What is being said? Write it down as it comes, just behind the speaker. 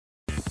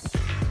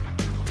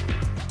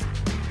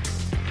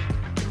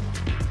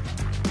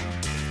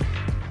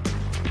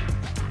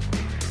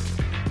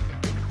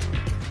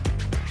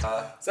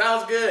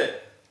Sounds good.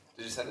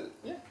 Did you send it?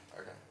 Yeah.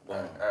 Okay. All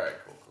right.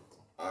 Cool.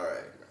 All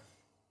right.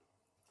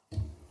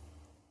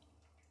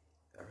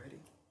 Y'all ready?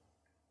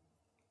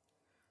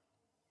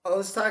 All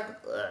this talking.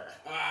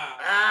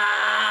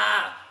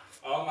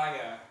 Oh my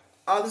god.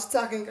 All this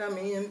talking got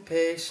me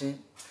impatient.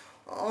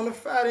 On a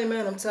Friday,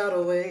 man, I'm tired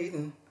of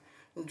waiting.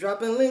 I'm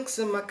dropping links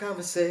in my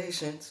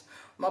conversations.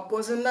 My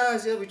boys and I,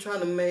 yeah, we trying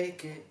to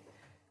make it.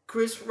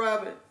 Chris,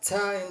 Robert,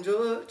 Ty, and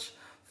George.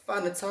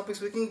 Find the topics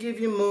we can give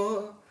you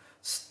more.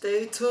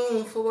 Stay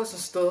tuned for what's in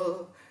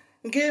store.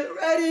 Get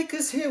ready,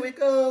 cause here we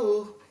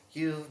go.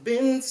 You've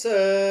been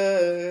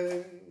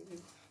served.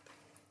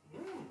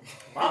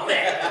 My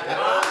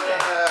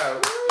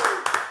man.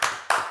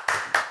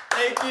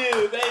 Thank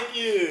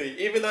you.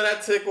 Even though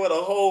that took, a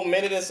whole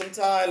minute and some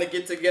time to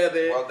get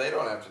together. Well, they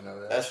don't have to know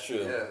that. That's true.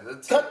 Yeah.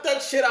 Cut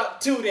that shit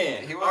out too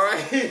then. He all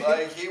wasn't,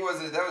 right?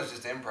 that was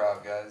just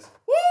improv, guys.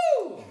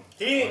 Woo!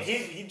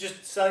 He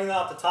just sang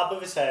off the top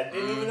of his head.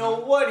 Didn't even know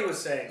what he was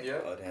saying. Yeah.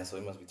 Oh, damn, so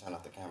he must be turning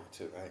off the camera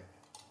too, right?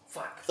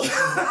 Fuck.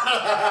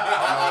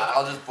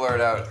 I'll just blur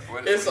it out.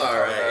 It's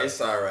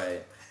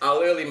alright. I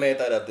literally made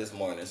that up this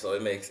morning, so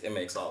it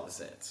makes all the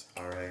sense.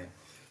 Alright.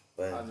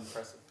 That But was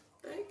impressive.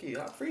 thank you.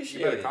 I You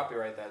appreciate better it.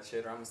 copyright that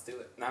shit or I'm gonna steal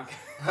it. No,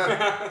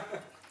 I'm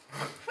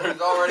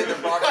There's already the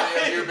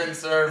property of you've been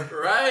served. He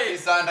Right.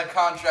 signed a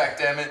contract,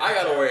 damn it. I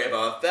gotta worry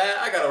about that.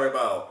 I gotta worry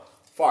about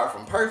Far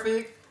From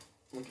Perfect.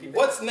 kidding.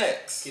 What's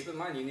next? Keep in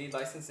mind, you need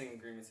licensing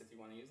agreements if you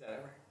want to use that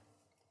ever.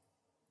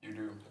 You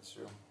do. That's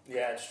true.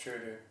 Yeah, it's true,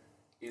 dude.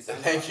 You sign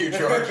Thank you,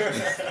 George.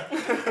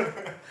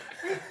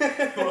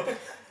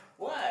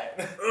 What?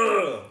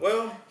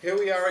 Well, here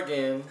we are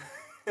again.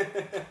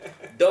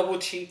 Double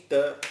cheeked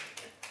up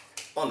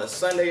on a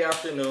Sunday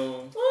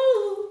afternoon.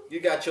 Woo! You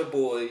got your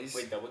boys.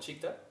 Wait, double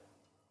cheeked up?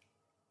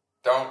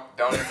 Don't.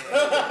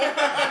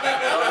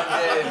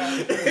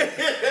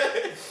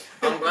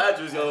 I'm glad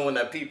you was the only one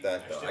that peeped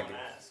that though. Just I don't can-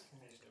 ask.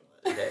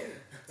 Okay,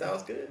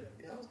 sounds good.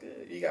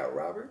 You got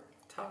Robert,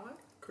 Ty,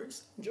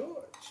 Chris, and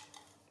George.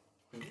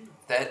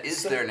 That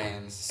is their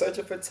names.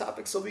 Searching for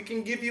topics so we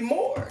can give you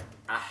more.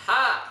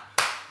 Aha!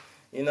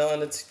 You know,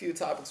 and the few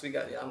topics we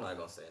got. Yeah, I'm not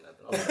gonna say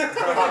nothing.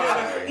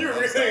 I'm You're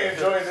sorry. really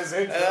enjoying this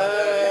intro.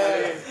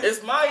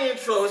 It's my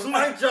intro. It's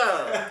my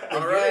job.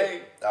 All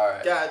right. All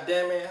right. God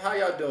damn it. How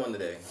y'all doing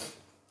today?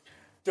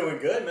 Doing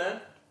good, man.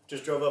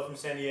 Just drove up from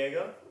San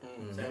Diego.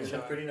 Mm-hmm. San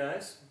Diego's pretty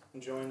nice.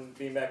 Enjoying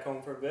being back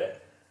home for a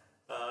bit.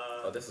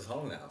 Oh, this is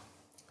home now.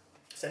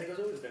 San Diego's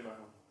always been my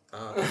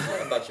home.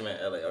 I thought you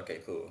meant LA. Okay,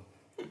 cool.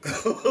 Well,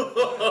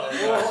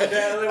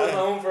 yeah, I lived my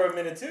home for a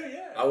minute too,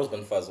 yeah. I was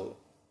bun fuzzled.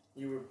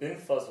 You were bin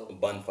fuzzled.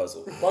 Bun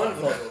fuzzled. Bun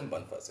fuzzled.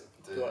 Bun fuzzled.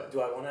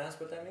 Do I want to ask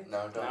what that means?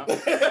 No, don't. No.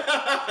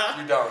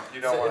 You don't. You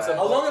don't want It's a- to.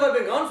 How long have I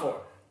been gone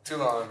for? Too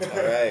long. All right.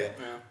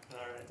 Yeah.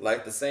 Alright.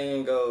 Like the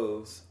saying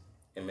goes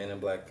in Men in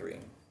Black 3,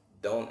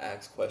 don't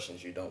ask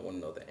questions you don't want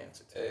to know the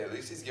answer to. Hey, at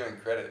least he's giving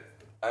credit.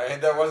 I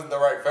mean, that wasn't the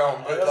right film,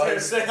 I but was like, gonna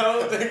say, I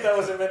don't think that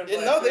was a minute.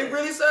 No, they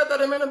really said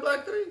that in Men in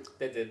Black 3.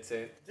 They did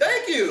too.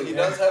 Thank you. he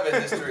does have a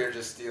history of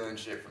just stealing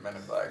shit from Men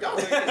in Black. Y'all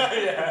think-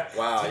 Yeah.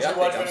 wow, Did y'all you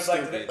watch think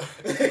I'm Men in Black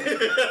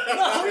stupid.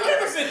 No, we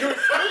never said you were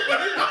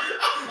stupid.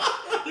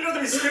 You don't have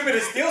to be stupid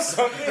to steal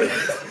something.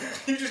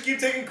 You just keep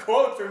taking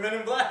quotes from Men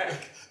in Black.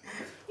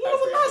 When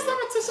was the last time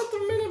I took something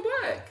from Men in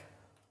Black?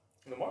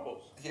 The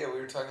marbles. Yeah, we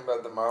were talking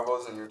about the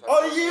marbles, and you were talking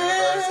Oh, about the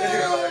universe,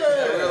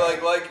 and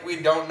you were like, we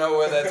don't know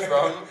where that's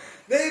from.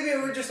 Maybe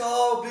we're just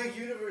all big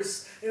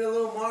universe in a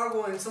little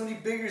marble, and somebody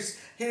bigger's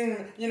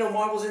hitting,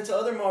 marbles into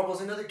other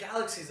marbles in other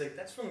galaxies. Like,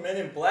 that's from Men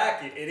in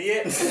Black, you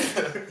idiot.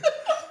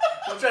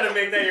 I'm trying to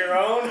make that your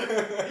own.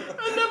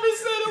 I never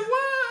said it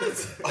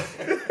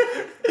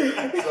was.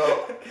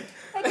 So,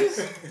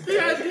 The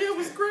idea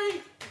was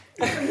great.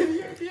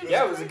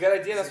 Yeah, it was a good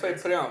idea. That's why we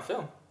put it on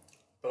film.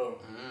 Boom.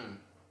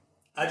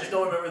 I just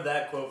don't remember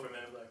that quote from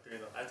Men in Black 3,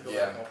 though. I have to go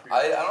yeah, back and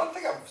I don't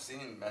think I've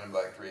seen Men in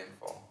Black 3 in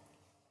full.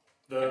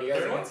 Have you guys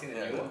third one? haven't seen the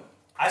Yeah. new one?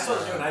 I saw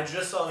the new one. I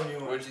just saw the new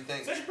one. What'd you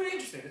think? It's actually pretty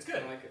interesting. It's I good.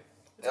 don't like it.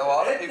 A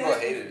lot of It people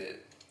has- hated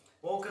it.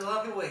 Well, because a lot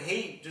of people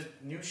hate just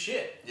new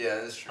shit. Yeah,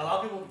 that's true. A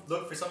lot of people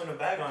look for something to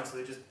bag on, so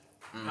they just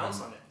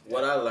pounce on it.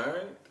 What I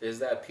learned is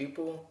that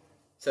people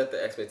set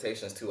the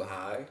expectations too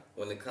high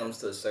when it comes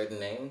to a certain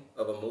name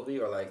of a movie,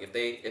 or like if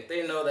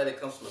they know that it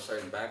comes from a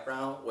certain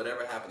background,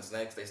 whatever happens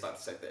next, they start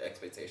to set their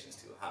expectations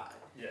too high.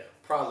 Yeah.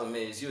 Problem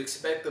is, you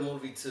expect the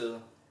movie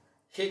to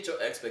hit your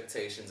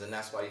expectations, and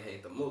that's why you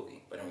hate the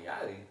movie. But in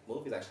reality, the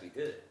movie's actually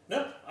good.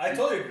 No, I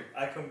totally agree.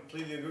 I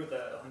completely agree with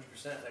that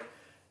 100%. Like,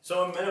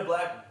 so in Men in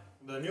Black,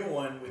 the new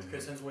one with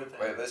Chris Hemsworth.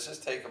 Wait, let's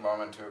just take a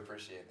moment to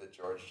appreciate that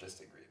George just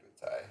agreed with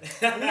Ty.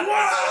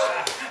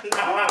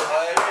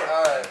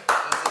 Alright,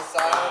 it's a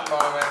silent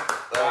moment.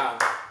 Like, Wow.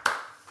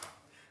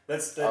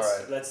 Let's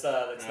Alright.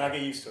 not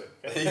get used to it.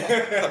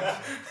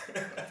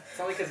 It's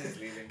only because he's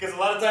leaving. Because a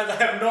lot of times I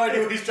have no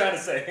idea what he's trying to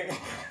say.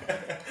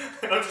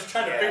 I'm just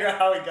trying to Yeah. figure out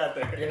how he got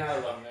there. You're not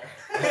alone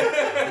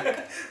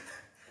there.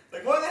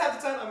 Like more than half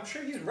the time, I'm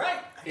sure he's right.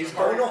 I He's just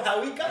don't hard. know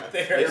how he got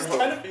there. He's I'm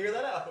trying to figure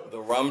that out. The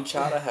rum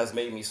chata has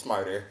made me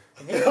smarter.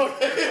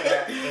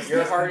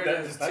 You're harder to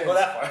Let's not go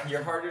that far.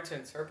 You're harder to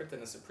interpret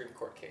than a Supreme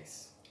Court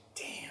case.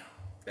 Damn.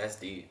 That's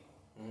deep.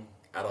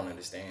 I don't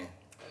understand.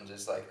 And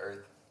just like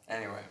Earth.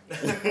 Anyway.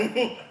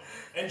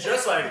 And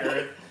just like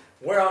Earth,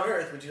 where on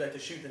Earth would you like to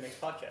shoot the next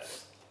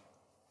podcast?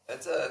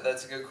 That's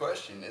a good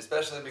question,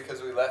 especially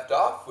because we left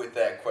off with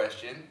that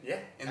question Yeah.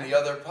 in the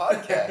other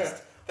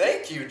podcast.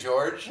 Thank you,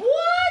 George. What?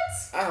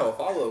 I have a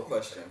follow-up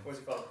question. What's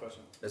your follow-up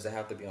question? Does it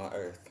have to be on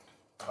Earth?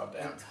 Oh,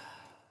 damn.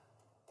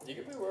 You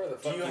can be where the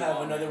Do fuck you you have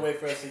want, another man. way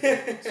for us to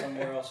get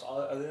somewhere else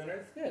other than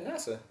Earth? Yeah,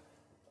 NASA.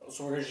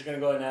 So we're just gonna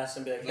go to NASA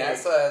and be like, hey,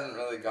 NASA hasn't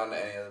really gone to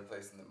any other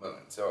place than the moon.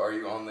 So are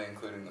you only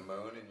including the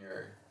moon in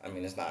your... I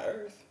mean, it's not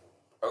Earth.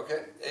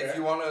 Okay, if Fair.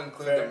 you want to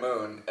include Fair. the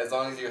moon, as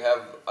long as you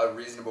have a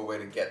reasonable way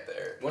to get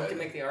there. One can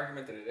make the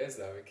argument that it is,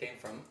 though. It came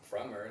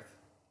from Earth.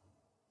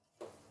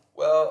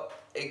 Well,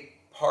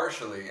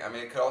 partially. I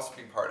mean, it could also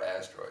be part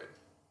asteroid.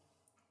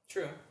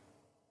 True.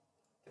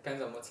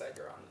 Depends on what side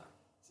you're on,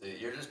 though. See,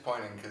 you're just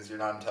pointing because you're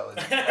not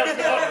intelligent. I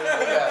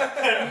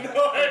have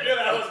no idea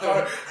that was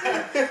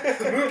part.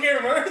 The moon came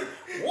from Earth?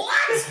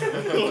 What?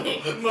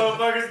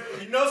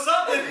 Motherfuckers, you know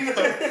something. You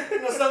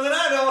know something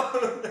I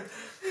know.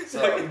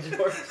 So,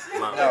 George.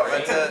 no,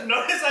 but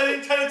Notice I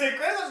didn't try to take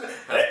credit.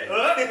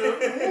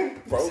 Hey,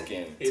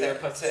 Broken.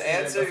 to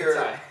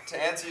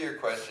answer your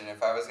question,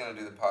 if I was gonna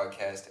do the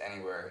podcast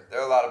anywhere, there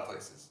are a lot of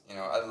places. You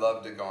know, I'd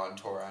love to go on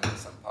tour. I know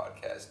some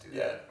podcasts do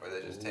that, where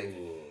they just take.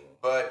 Ooh.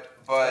 But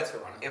That's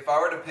Toronto. if I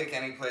were to pick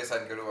any place,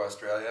 I'd go to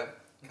Australia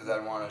because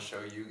I'd want to show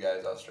you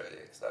guys Australia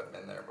because I've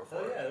been there before.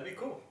 Oh yeah, that'd be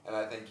cool. And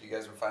I think you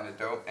guys would find it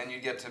dope, and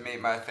you'd get to meet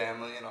my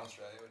family in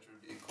Australia, which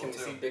would be Can cool we too.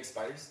 see big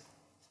spiders?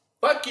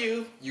 Fuck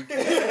you. You can,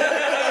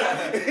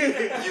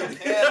 you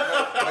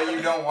can, but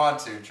you don't want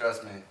to.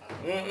 Trust me.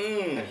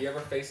 Have you ever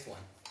faced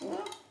one?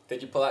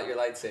 Did you pull out your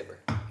lightsaber?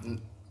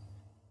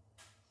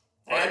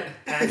 And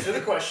answer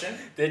the question.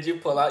 Did you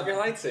pull out your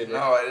lightsaber? No,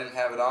 I didn't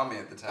have it on me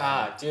at the time.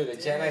 Ah, dude, a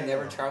Jedi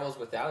never travels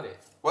without it.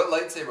 What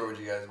lightsaber would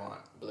you guys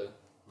want? Blue.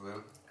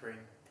 Blue. Green.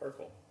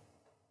 Purple.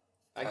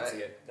 I can see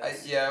it.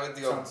 Yeah, I would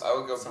go. Sounds- I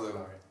would go sounds blue.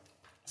 about right.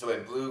 So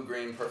wait, blue,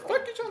 green, purple.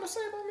 What you trying to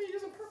say about me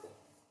using purple?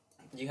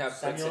 You have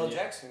Samuel L. flicks in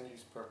you. Jackson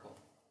used purple.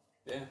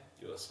 Yeah.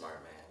 You a smart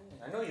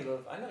man. I know you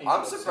love. I know you. I'm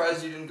love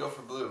surprised you didn't go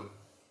for blue.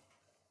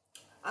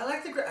 I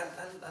like the.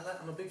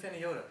 I'm a big fan of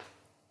Yoda.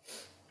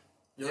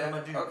 Yoda, my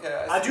dude.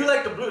 Okay. I do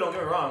like the blue. Don't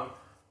get me wrong.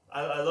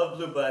 I love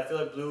blue, but I feel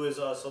like blue is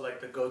also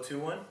like the go-to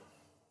one.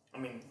 I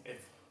mean, if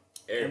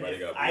Everybody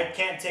got blue. I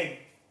can't take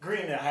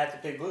green and I have to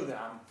pick blue, then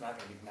I'm not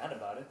gonna be mad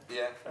about it.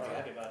 Yeah. I'm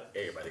happy about it.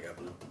 Everybody got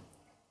blue.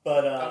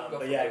 But I'll go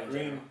but for yeah, blue in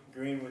general.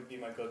 green would be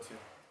my go-to.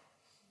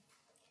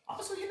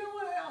 Also, you know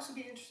what? I'd also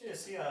be interested to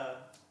see. I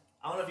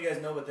don't know if you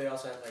guys know, but they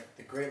also have like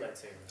the gray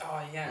lightsaber,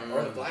 Oh yeah, Mm.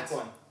 or the black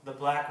one. the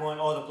black one.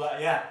 Oh, the black.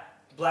 Yeah,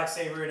 black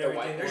saber and The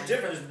white everything. There's one.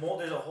 different. There's more.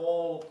 There's a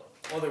whole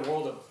other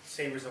world of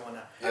sabers and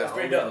whatnot. I It's only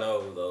pretty dope.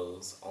 know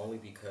those only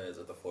because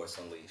of The Force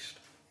Unleashed.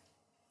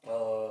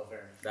 Oh,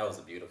 fair. That was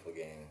a beautiful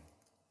game.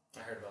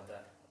 I heard about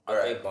that. They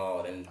Alright.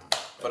 balled and.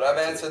 But I've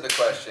answered the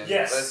question.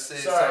 Yes. Let's see.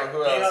 Sorry. So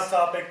who Getting else?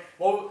 off topic.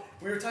 Well,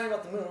 we were talking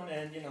about the moon,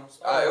 and you know.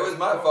 It was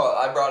my fault.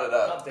 I brought it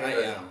up.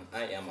 Update.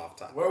 I am off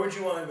topic. Where would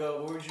you want to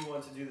go? Where would you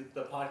want to do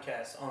the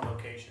podcast on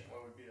location?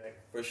 Where would be like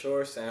For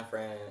sure, San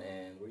Fran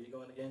and where you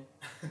going again?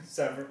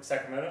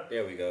 Sacramento?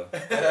 There we go.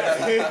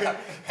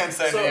 And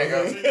San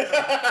Diego.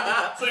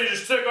 So you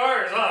just took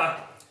ours, huh?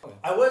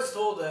 I was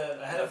told that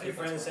I had a few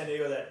friends in San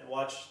Diego that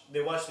watch the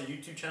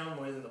YouTube channel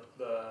more than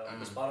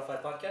the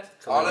Spotify podcast.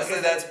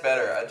 Honestly, that's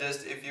better.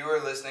 If you were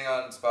listening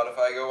on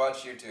Spotify, go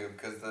watch YouTube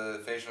because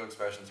the facial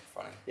expressions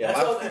are funny. Yeah,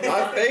 That's all-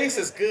 my face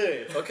is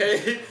good.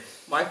 Okay,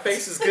 my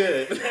face is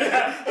good.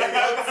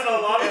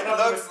 It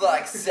looks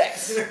like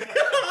sex.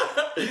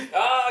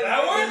 Oh,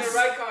 That you works. the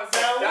right concept.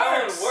 That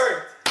That works. one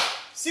worked.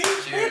 See,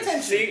 Cheers. pay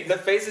attention. See, the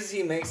faces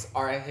he makes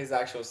are his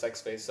actual sex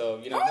face. So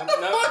you know,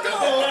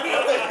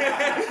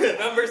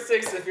 number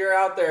 6. If you're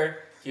out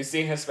there, you've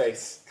seen his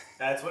face.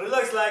 That's what it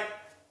looks like.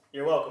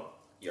 You're welcome.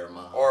 Your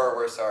mom. Or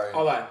we're sorry.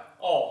 Hold on,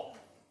 Oh,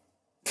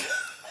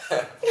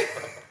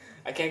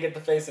 I can't get the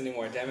face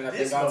anymore. Damn it, I've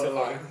been This gone too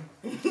long.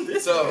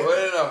 So,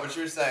 no, but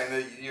you were saying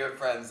that you have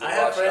friends that I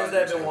have watch it friends on that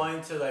have been YouTube.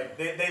 wanting to like.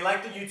 They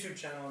like the YouTube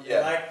channel. They Yeah.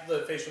 like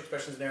the facial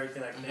expressions and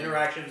everything, like the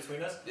interaction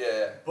between us.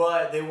 Yeah.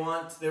 But they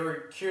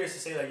were curious to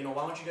say like,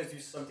 why don't you guys do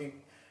something?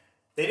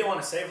 They didn't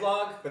want to say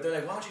vlog, but they're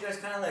like, why don't you guys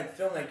kind of like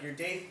film like your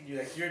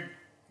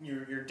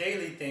your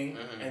daily thing,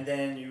 Mhm. and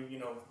then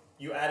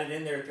you add it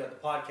in there throughout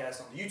the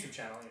podcast on the YouTube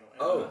channel.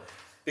 Oh,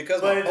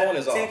 because but my phone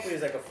is off. technically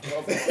it's like a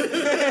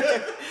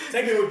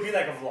technically it would be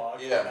like a vlog.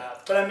 Yeah.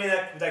 But I mean,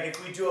 like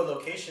if we do a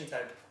location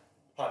type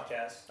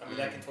podcast, I mean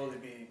that could totally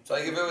be. So,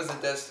 like, if it was a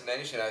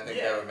destination, I think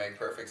Yeah. that would make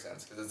perfect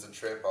sense because it's a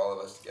trip, all of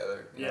us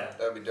together. You know, Yeah.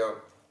 that would be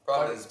dope.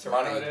 Problem is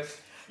Toronto money. it is.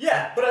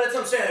 Yeah, but that's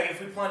what I'm saying. Like, if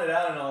we plan it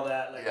out and all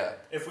that, like, Yeah.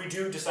 if we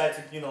do decide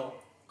to,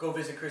 go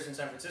visit Chris in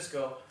San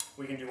Francisco,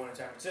 we can do one in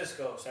San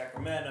Francisco,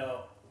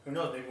 Sacramento. Who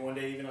knows? Maybe one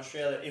day even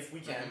Australia, if we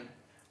can.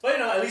 But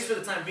at least for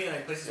the time being,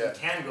 like places we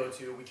can go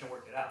to, we can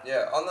work it out.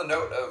 Yeah. On the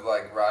note of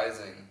like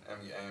rising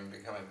and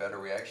becoming better,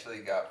 we actually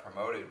got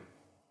promoted.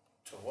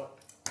 To what?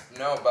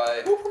 No,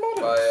 by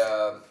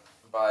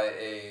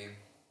a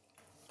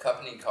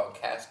company called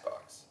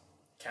Castbox.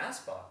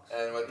 Castbox.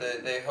 And what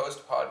they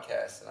host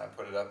podcasts, and I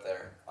put it up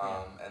there.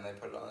 And they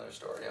put it on their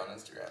story on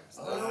Instagram.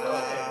 So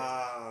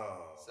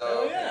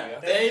So yeah.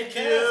 Thank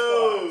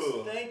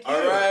you. Thank you.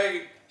 All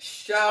right.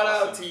 Shout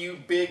out to you,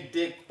 big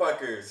dick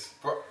fuckers.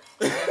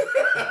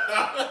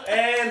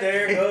 And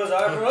there goes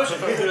our promotion.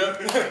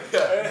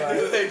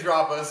 They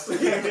drop us.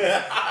 Hold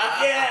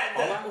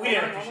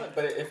on.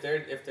 But if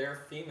they're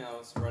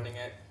females running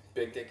it,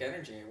 big dick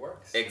energy, it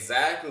works.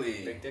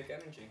 Exactly. Big dick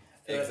energy.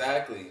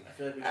 Exactly. I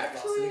feel like we just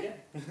lost it again.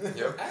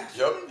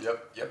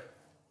 Yep.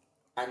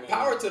 I mean,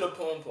 Power to the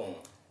pom pom.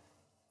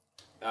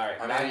 All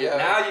right,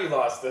 now you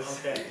lost us.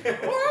 Okay.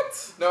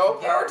 What? No,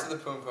 power to the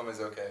poom poom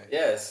is okay.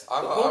 Yes.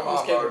 I'm the pom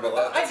pom's on board with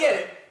that. I get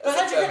it. But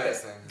how'd you get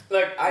feminist there? thing.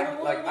 Look,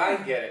 I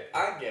get it.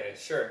 I get it.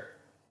 Sure,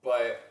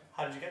 but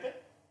How did you get there?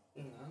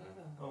 no.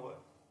 Oh, what?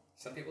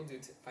 Some people do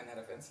find that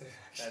offensive.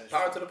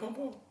 Power to the pom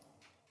pom.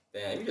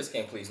 Damn, you just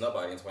can't please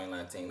nobody in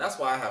 2019. That's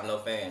why I have no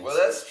fans. Well,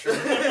 that's true.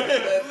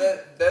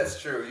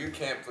 That's true. You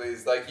can't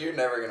please. Like, you're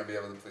never gonna be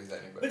able to please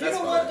anybody. But you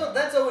know what?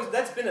 Though?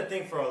 That's been a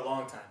thing for a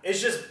long time. It's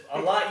just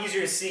a lot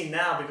easier to see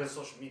now because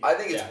of social media. I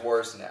think it's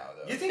worse now,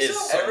 though. You think It's so?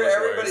 so much worse.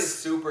 Everybody's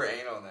super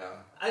anal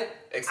now.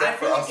 Except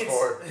for feel us like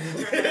four.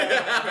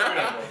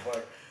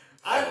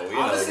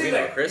 Honestly,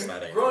 like Chris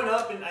not angry. growing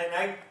up, and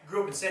I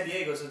grew up in San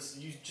Diego, so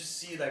you just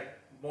see like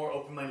more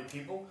open-minded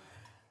people.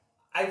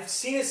 I've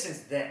seen it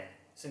since then,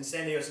 since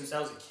San Diego, since I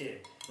was a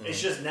kid. Mm-hmm.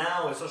 It's just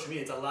now with social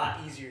media, it's a lot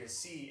easier to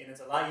see, and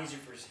it's a lot easier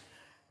for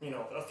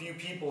a few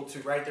people to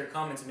write their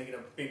comments and make it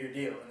a bigger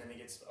deal, and then it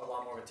gets a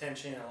lot more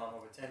attention.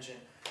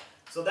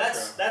 So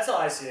that's how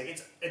I see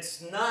it.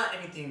 It's not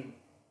anything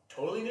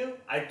totally new.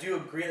 I do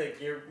agree that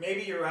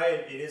you're right.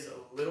 It is a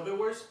little bit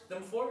worse than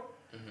before.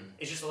 Mm-hmm.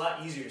 It's just a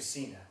lot easier to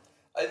see now.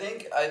 I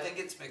think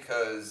it's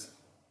because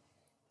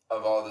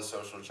of all the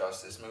social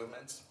justice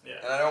movements. Yeah.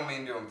 And I don't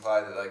mean to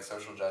imply that like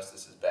social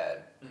justice is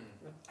bad.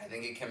 Mm-hmm. I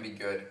think it can be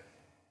good,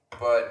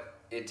 but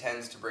it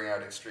tends to bring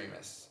out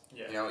extremists.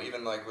 Yeah.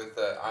 Even like with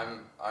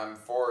I'm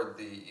for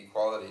the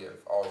equality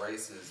of all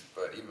races,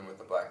 but even with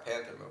the Black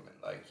Panther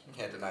movement, like you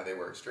can't deny they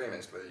were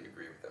extremists whether you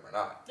agree with them or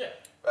not. Yeah.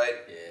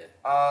 Right?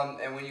 Yeah.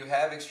 And when you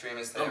have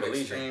extremists, they have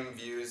extreme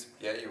views.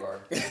 Yeah, you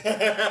are.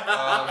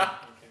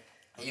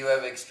 You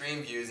have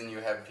extreme views, and you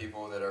have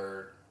people that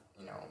are,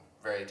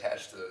 very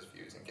attached to those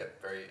views and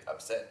get very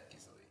upset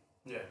easily.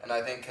 Yeah. And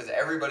I think because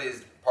everybody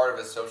is part of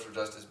a social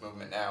justice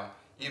movement now,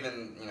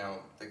 even,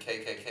 the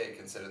KKK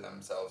consider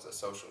themselves a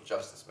social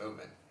justice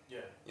movement.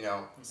 Yeah.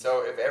 Mm-hmm.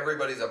 So if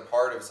everybody's a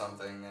part of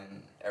something,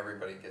 then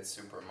everybody gets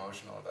super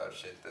emotional about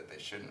shit that they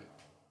shouldn't.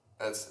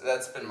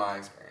 That's been my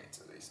experience,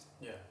 at least.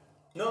 Yeah.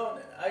 No,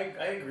 I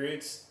agree.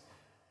 It's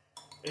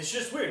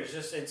just weird.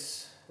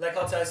 It's like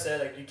how Ty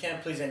said, like you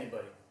can't please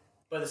anybody.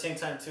 But at the same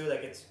time too,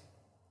 like I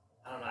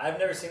don't know. I've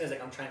never seen it as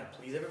like I'm trying to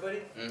please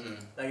everybody. Mm-hmm.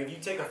 Like if you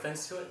take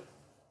offense to it.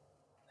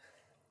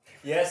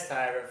 Yes,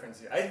 Ty, I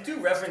reference you. I do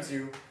reference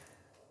you.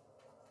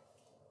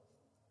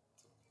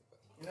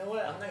 You know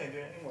what? I'm not gonna do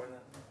it anymore.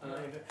 I'm not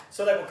gonna do it.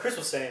 So like what Chris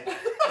was saying. What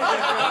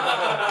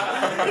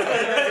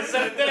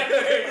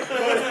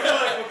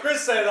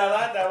Chris said, I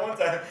liked that one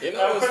time. You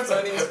know what's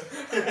funny?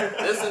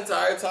 This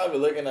entire time we're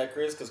looking at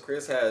Chris because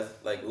Chris has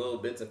like little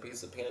bits and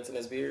pieces of peanuts in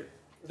his beard.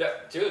 Yeah,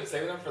 dude,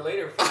 save them for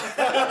later. He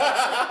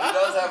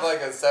does have like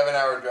a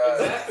 7-hour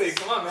drive. Exactly.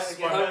 Come on, man.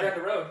 Get hungry on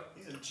the road.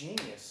 He's a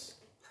genius.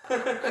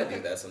 I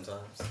do that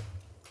sometimes.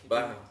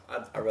 But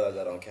I realize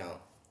I don't count.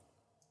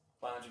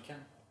 Why don't you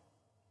count?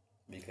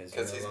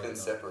 Because he's been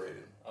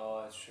separated.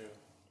 Oh, that's true.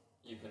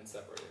 You've been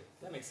separated.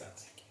 That makes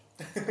sense.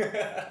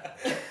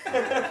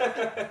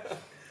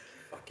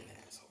 Fucking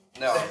asshole.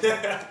 No.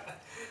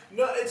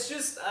 No, it's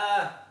just,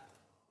 I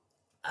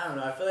don't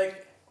know. I feel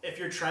like if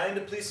you're trying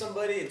to please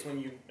somebody, it's when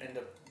you end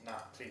up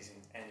not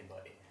pleasing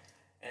anybody.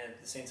 And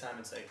at the same time,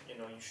 it's like,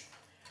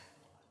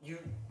 you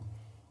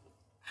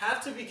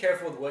have to be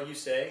careful with what you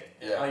say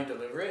and how you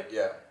deliver it.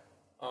 Yeah.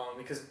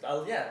 Because,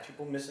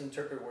 people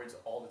misinterpret words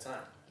all the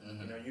time.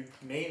 Mm-hmm. You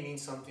may mean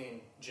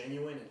something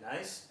genuine and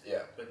nice.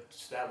 Yeah. But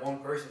that one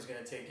person's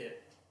going to take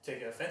it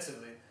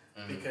offensively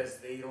because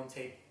they don't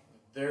take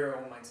their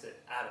own mindset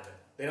out of it.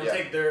 They don't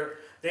take their...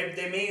 They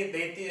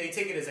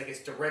take it as like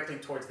it's directly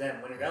towards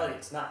them, when in reality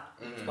it's not.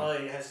 Mm-hmm. It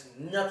probably has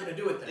nothing to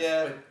do with them.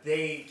 Yeah. But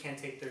they can't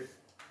take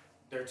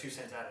their 2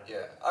 cents out of it.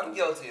 Yeah. I'm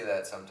guilty of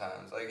that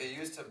sometimes. Like, it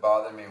used to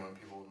bother me when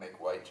people would make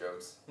white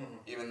jokes,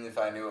 even if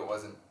I knew it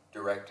wasn't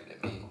directed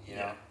at me, you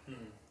know?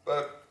 Mm-hmm.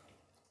 But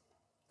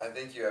I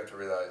think you have to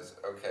realize,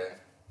 okay,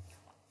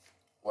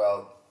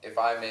 well, if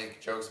I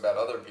make jokes about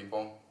other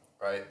people,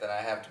 right, then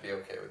I have to be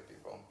okay with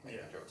people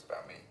making jokes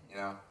about me, you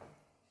know?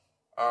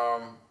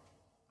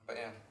 But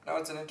yeah, no,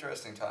 it's an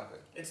interesting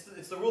topic. It's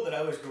the rule that I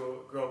always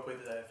grew up with,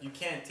 is that if you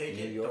can't take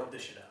it, don't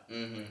dish it out.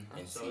 Mm-hmm.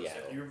 In so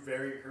Seattle. if you're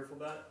very hurtful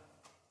about it.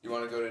 You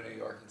want to go to New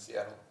York and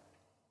Seattle?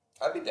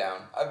 I'd be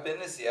down. I've been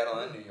to Seattle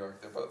and New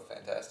York. They're both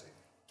fantastic.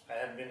 I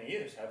haven't been to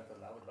either, so I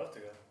would love to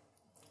go.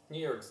 New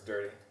York's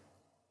dirty.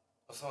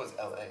 Well, so is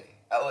LA.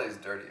 LA is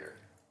dirtier.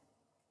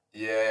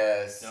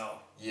 Yes. No.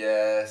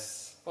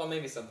 Yes. Well,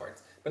 maybe some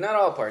parts, but not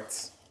all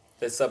parts.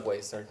 The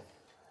subways are.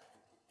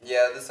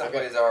 Yeah, the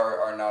subways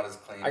are not as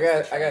clean. I as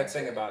got the a trains.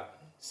 thing about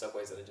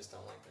subways that I just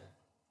don't like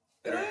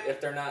that. If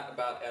they're not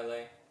about LA,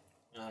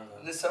 I don't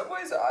know. The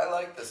subways, I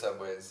like the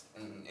subways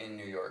in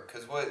New York,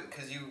 cause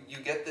you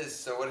get this.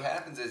 So what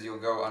happens is you'll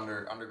go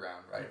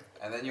underground, right,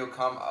 and then you'll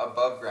come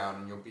above ground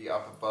and you'll be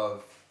up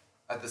above,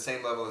 at the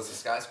same level as the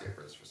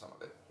skyscrapers for some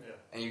of it. Yeah.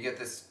 And you get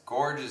this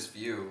gorgeous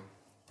view,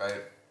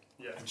 right?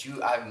 Yeah.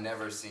 That I've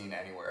never seen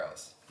anywhere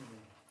else.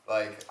 Mm-hmm.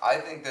 Like I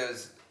think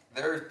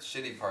there are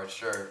shitty parts,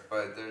 sure,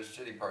 but there's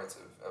shitty parts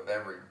of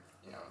every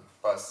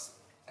bus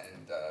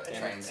and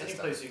train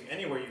system.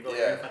 Anywhere you go, Yeah.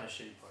 you're gonna find a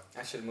shitty part.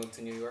 I should have moved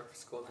to New York for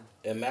school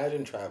then.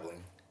 Imagine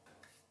traveling.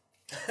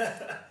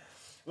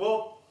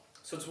 Well,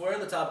 since we're on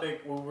the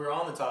topic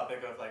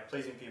of like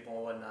pleasing people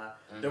and whatnot,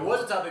 Mm-hmm. there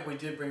was a topic we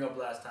did bring up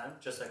last time,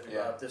 just like we Yeah.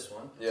 brought up this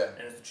one, Yeah.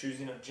 and it's the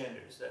choosing of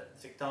genders. That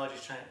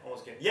technology's trying to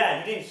almost get. Yeah,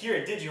 you didn't hear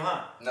it, did you,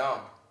 huh?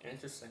 No.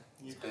 Interesting.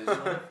 You busy.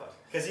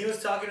 Because he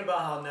was talking about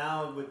how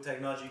now with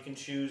technology you can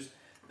choose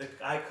the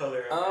eye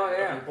color of, Oh, of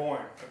yeah. your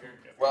born.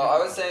 Well, I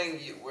was saying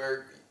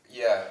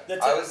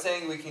That's I it. was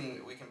saying we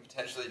can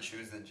potentially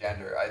choose the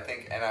gender. I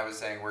think, and I was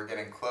saying we're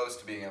getting close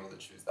to being able to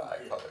choose the eye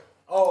Yeah. color.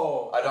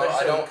 Oh, I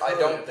don't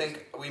could.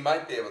 think we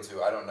might be able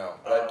to. I don't know,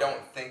 but I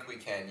don't think we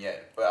can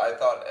yet. But I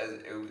thought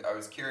I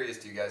was curious.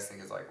 Do you guys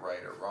think it's like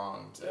right or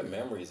wrong? Your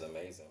memory's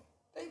amazing.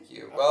 Thank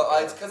you. Well,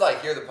 it's because I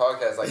hear the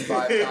podcast like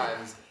 5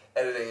 times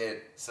editing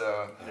it.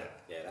 So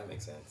Yeah, that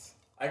makes sense.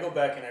 I go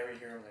back and I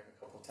rehear them like a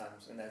couple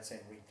times in that same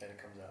week that it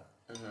comes out.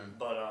 mhm.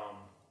 But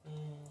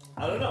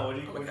I don't know. What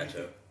do you I'm gonna catch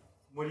think? up.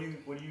 What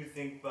do you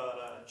think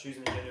about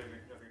choosing the gender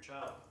of your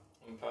child?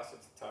 I'm gonna pass it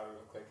to Tyler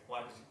real quick.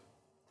 Why? 'Cause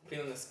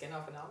Peeling the skin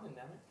off an almond,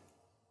 damn it.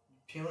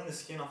 peeling the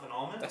skin off an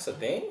almond? That's a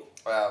thing?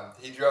 Wow,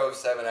 he drove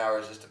 7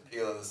 hours just to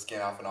peel the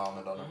skin off an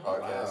almond on the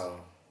podcast.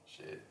 Wow.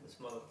 Shit. This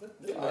mother.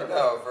 I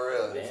know, for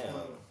real.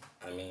 Damn.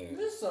 I mean,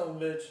 This son of a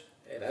bitch.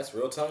 hey, that's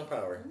real tongue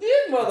power.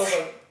 This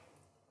motherfucker.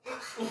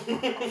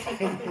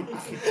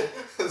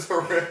 It's a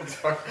real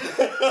talk.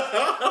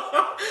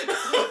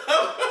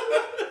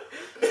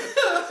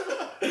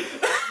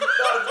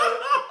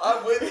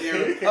 I'm with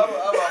you. I'm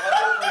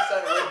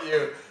 100% with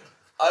you.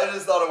 I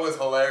just thought it was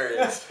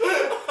hilarious.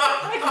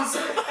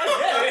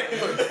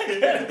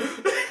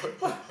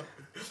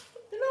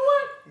 You know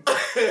what?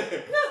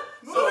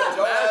 So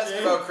don't ask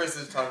about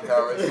Chris's tongue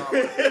power. It's not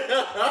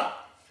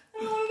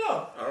I don't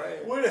know. All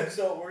right.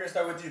 So we're gonna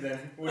start with you then.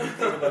 What do you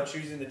think about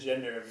choosing the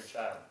gender of your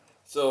child?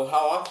 So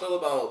how I feel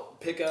about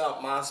picking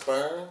out my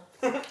sperm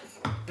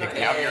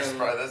picking out your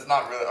sperm. That's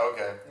not really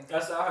okay.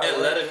 That's not how and it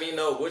works. letting me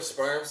know which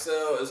sperm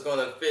cell is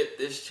gonna fit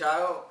this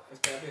child, It's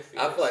gotta be a I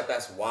fetus. feel like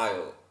that's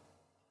wild.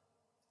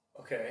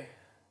 Okay.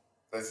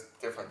 That's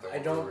different than I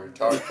what don't- we were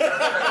talking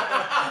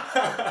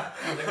about.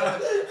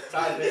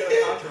 Tyler, they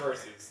go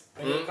controversies.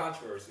 They go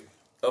controversies.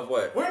 Of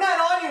what? We're not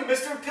on you,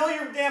 mister. Peel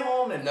your damn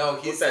almond. No,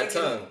 he's With that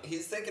thinking. tongue.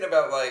 He's thinking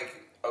about like,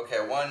 okay,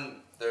 one.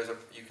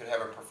 You could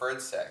have a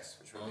preferred sex,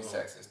 which would be Mhm.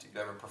 sexist. You could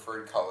have a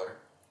preferred color,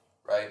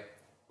 right?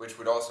 Which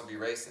would also be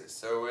racist.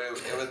 So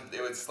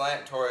it would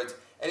slant towards,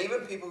 and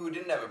even people who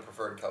didn't have a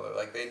preferred color,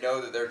 like they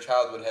know that their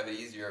child would have it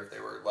easier if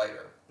they were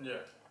lighter, Yeah.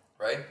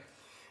 right?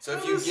 So if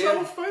That you was give,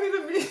 so funny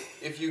to me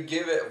if you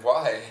give it,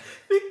 why?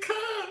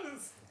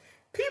 because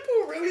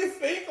people really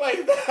think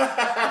like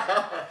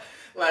that.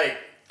 Like,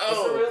 It's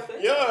a real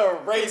thing. you're a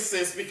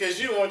racist because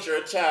you want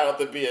your child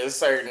to be a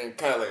certain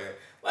color.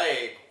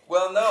 Like,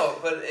 Well, no,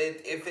 but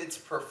if it's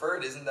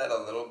preferred, isn't that a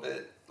little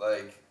bit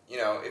like,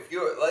 if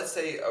you, let's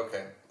say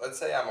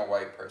I'm a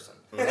white person.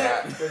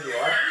 Yeah. Because you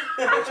are.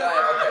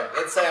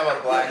 Let's say I'm a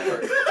black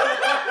person.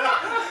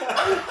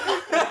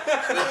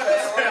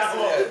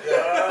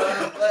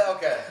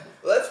 Okay,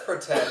 let's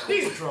pretend.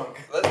 He's drunk.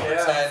 Let's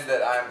pretend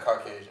that I'm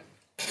Caucasian.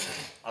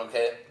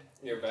 Okay?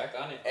 You're back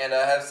on it. And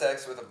I have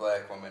sex with a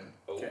black woman,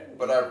 Okay.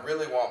 but I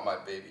really want my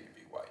baby to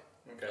be white.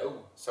 Okay.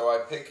 Oh. So I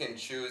pick and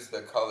choose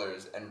the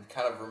colors and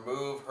kind of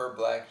remove her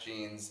black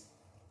genes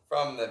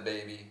from the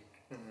baby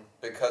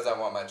because I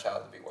want my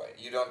child to be white.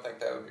 You don't think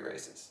that would be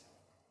racist?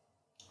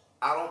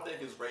 I don't think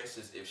it's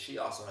racist if she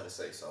also had to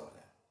say so in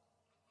that.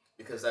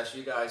 Because that's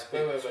you guys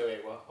pick.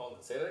 Wait. Well, hold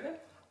on. Say that again.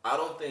 I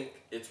don't think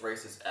it's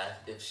racist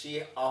if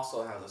she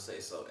also has a say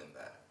so in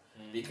that.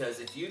 Because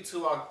if you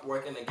two are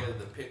working together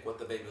to pick what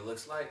the baby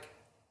looks like,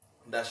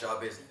 that's your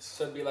business.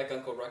 So it'd be like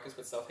Uncle Ruckus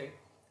with self-hate?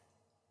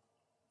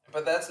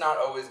 But that's not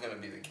always going to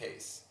be the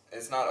case.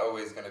 It's not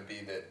always going to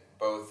be that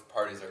both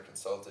parties are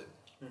consulted.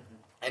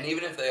 And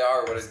even if they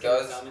are, what it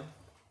does...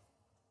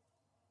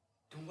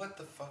 Dude, what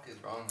the fuck is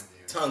wrong with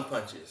you? Tongue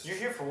punches. You're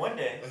here for one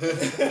day.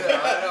 Yeah,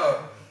 I know.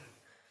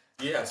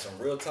 You have some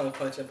real tongue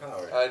punching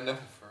power. I know,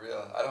 for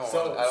real. I don't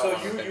So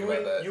want to think you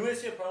about that. would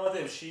see a problem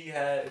with it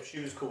if she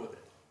was cool with it.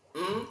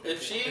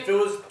 If it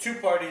was two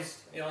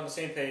parties on the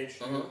same page,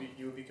 Mhm.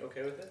 you would be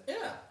okay with it.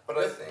 Yeah. But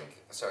I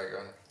think... Sorry, go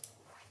ahead.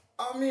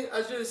 I mean,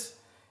 I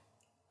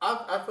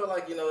feel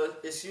like,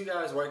 it's you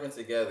guys working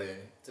together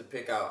to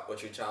pick out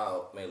what your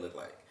child may look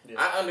like. Yeah.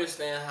 I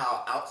understand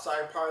how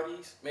outside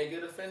parties may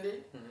get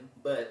offended,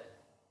 but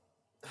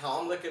how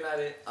I'm looking at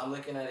it, and I'm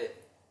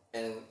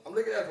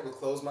looking at it from a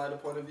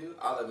closed-minded point of view.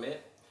 I'll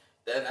admit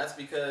that that's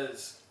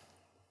because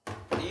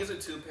these are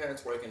two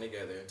parents working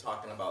together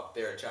talking about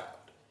their child.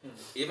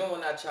 Even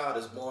when that child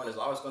is born, it's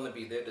always going to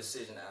be their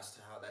decision as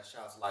to how that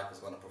child's life is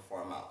going to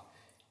perform out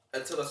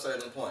until a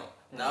certain point.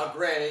 Now,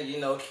 granted,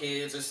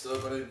 kids are still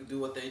going to do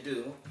what they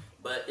do,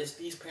 but it's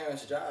these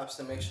parents' jobs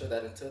to make sure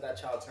that until that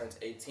child turns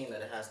 18,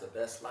 that it has the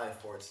best life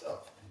for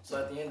itself. So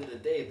at the end of the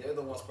day, they're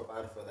the ones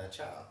providing for that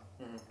child.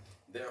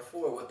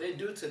 Therefore, what they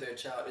do to their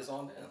child is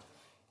on them.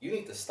 You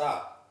need to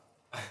stop.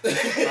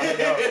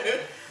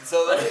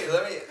 So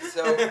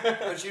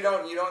but you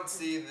don't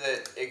see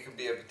that it could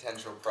be a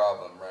potential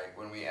problem, right?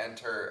 When we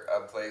enter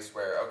a place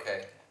where,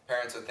 okay,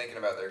 parents are thinking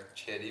about their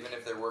kid, even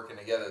if they're working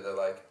together, they're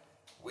like,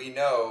 we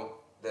know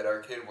that our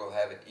kid will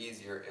have it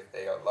easier if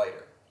they are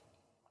lighter.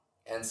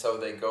 And so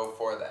they go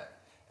for that.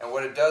 And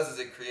what it does is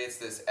it creates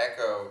this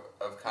echo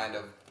of kind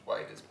of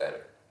white is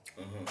better,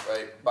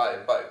 right?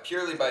 By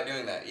purely by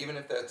doing that, even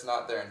if that's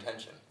not their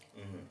intention.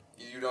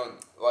 You don't,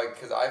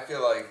 because I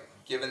feel like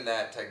given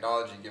that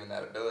technology, given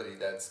that ability,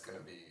 that's going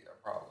to be a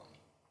problem.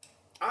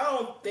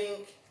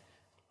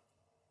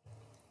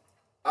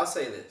 I'll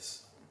say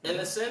this. In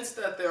the sense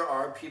that there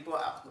are people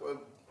out,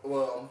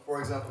 well,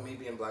 for example, me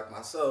being black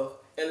myself,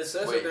 in the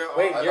sense that there are...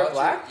 Wait, you're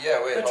black? But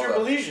you're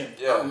Belizean.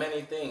 Yeah.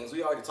 Many things.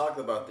 We already talked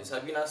about this.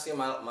 Have you not seen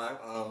my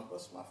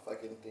what's my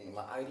fucking thing?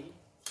 My ID? You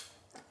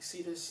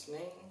see this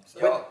name?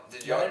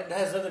 That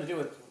has nothing to do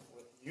with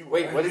you.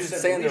 Wait, what does it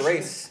say in the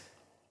race?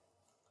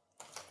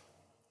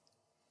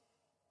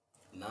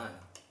 9.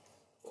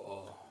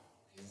 Whoa.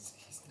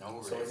 He's no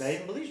race. So he's not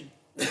even Belizean.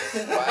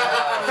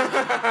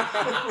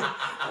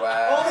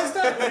 Wow. All this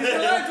time. He's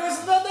lying to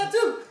us about that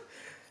too.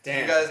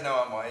 Damn. You guys know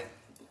I'm white.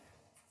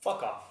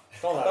 Fuck off. I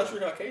thought you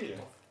were Caucasian.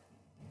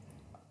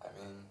 I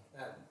mean...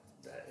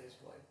 That is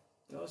white.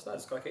 No, it's not.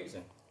 It's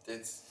Caucasian.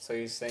 So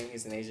you're saying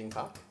he's an Asian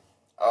cop?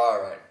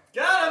 Alright.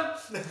 Got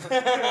him!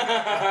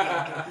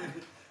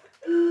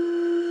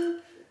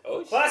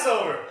 Oh, class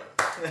over.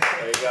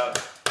 There you go.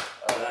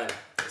 Alright.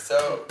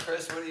 So,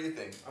 Chris, what do you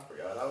think? I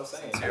forgot what I was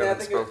saying. I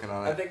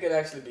think it'd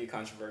actually be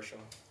controversial.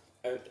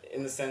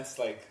 In the sense,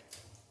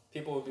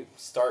 people would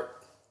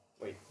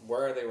wait,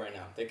 where are they right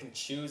now? They can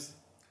choose.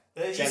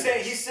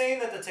 He's saying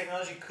that the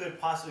technology could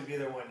possibly be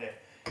there one day.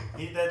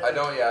 I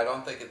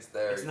don't think it's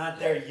there. It's not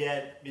there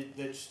yet.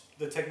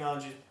 The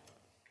technology.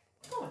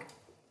 Come on.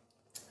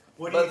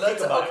 What do you think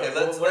about it?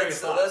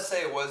 Let's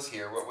say it was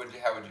here. How would you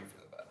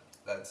feel about it?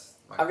 That's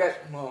my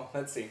question.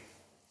 Let's see.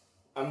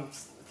 I'm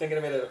thinking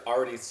of it as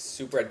already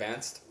super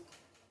advanced.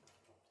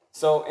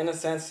 So, in a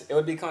sense, it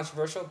would be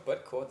controversial,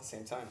 but cool at the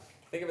same time.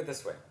 Think of it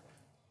this way.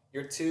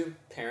 You're two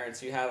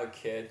parents, you have a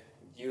kid,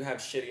 you have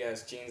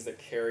shitty-ass genes that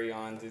carry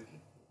on the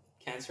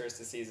cancerous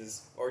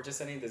diseases, or just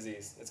any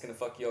disease that's going to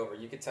fuck you over.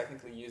 You could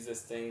technically use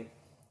this thing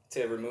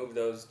to remove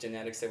those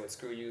genetics that would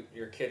screw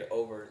your kid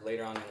over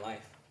later on in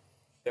life.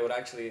 That would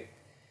actually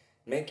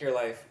make your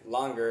life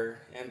longer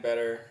and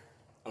better,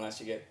 unless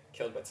you get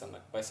killed by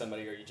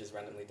somebody or you just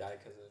randomly die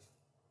because of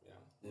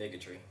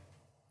niggatry.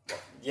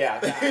 Yeah.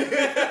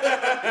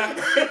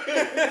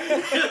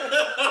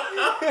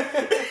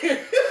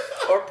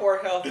 Or poor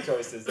health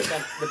choices,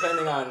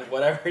 depending on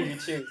whatever you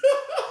choose.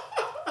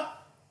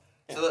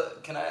 So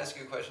can I ask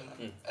you a question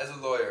then? As a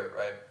lawyer,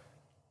 right?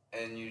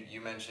 And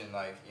you mentioned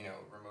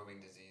removing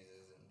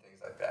diseases and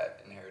things like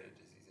that, inherited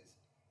diseases.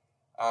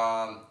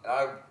 And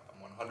I'm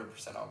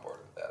 100% on board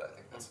with that. I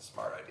think that's a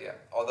smart idea.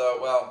 Although,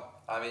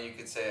 you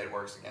could say it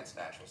works against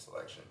natural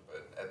selection,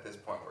 but at this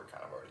point we're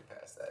kind of already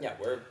past that. Yeah,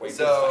 we're way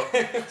so what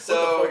the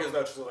fuck is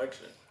natural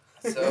selection?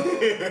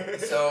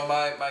 So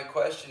my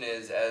question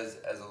is, as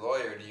a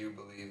lawyer, do you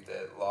believe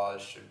that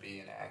laws should be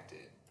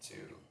enacted to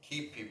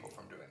keep people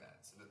from doing that,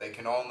 so that they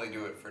can only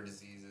do it for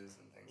diseases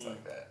and things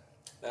like that?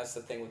 That's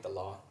the thing with the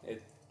law.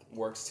 It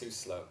works too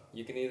slow.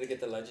 You can either get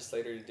the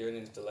legislator to do it,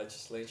 and if the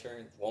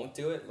legislature won't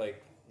do it,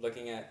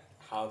 looking at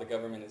how the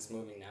government is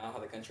moving now, how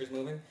the country is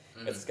moving,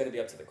 it's going to be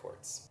up to the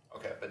courts.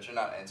 Okay, but you're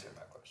not answering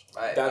my question.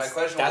 My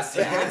question was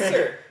the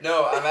answer.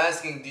 No, I'm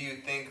asking, do you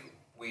think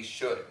we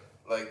should?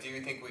 Do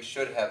you think we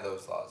should have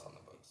those laws on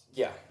the books?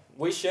 Yeah,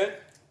 we should.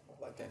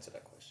 I'd like to answer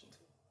that question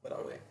too. But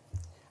are we?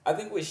 I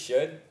think we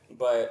should,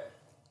 but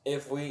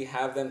if we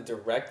have them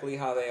directly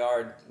how they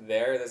are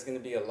there's going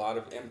to be a lot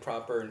of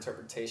improper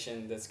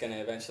interpretation that's going to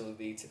eventually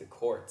lead to the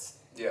courts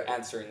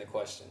answering the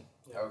question.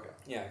 Okay.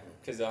 Yeah,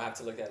 because they'll have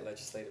to look at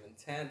legislative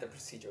intent, the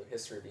procedural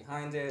history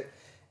behind it,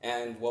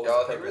 and what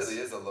was the purpose. He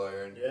really is a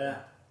lawyer. Yeah.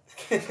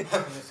 All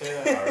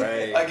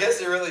right. I guess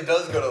he really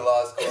does go to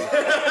law school.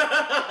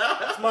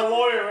 That's my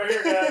lawyer right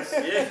here, guys.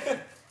 Yeah.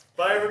 If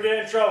I ever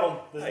get in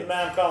trouble, this is the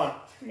man I'm calling.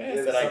 Man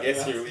said, I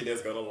guess he really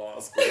does go to law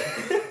school.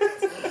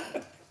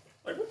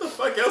 What the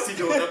fuck else he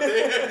doing up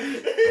there?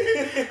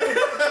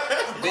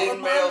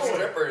 Being male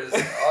strippers,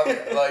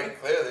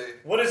 clearly.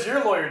 What does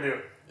your lawyer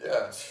do?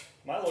 Yeah.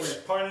 My lawyer's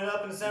partying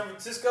up in San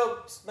Francisco,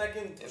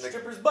 smacking In the-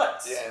 strippers'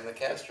 butts. Yeah, and the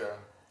Castro.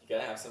 You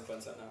gotta have some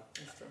fun somehow.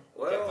 That's true. Get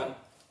Well, fun.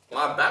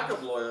 my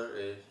backup lawyer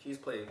is he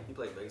played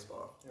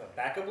baseball. You got a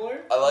backup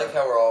lawyer? I like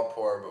how we're all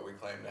poor, but we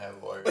claim to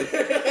have lawyers.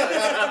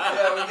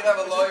 Yeah, we can have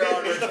a lawyer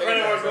on He's the friend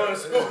of ours going to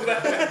school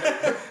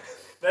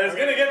that is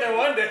gonna get there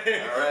one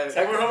day. All right.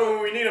 And we're hoping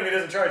when we need him, he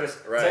doesn't charge us.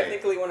 Right.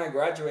 Technically, when I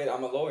graduate,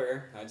 I'm a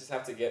lawyer. I just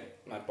have to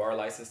get my bar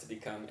license to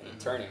become an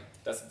attorney.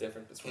 That's the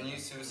difference between. Can you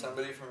sue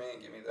somebody for me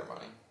and give me their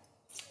money?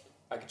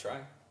 I could try.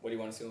 What do you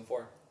want to sue them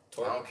for?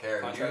 I don't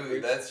care. Contract You,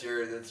 breach? that's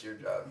your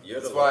job. You're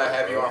That's the why I lawyer,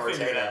 have you bro. on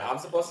retainer. I'm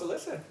supposed to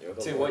listen You're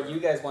the to lawyer. what you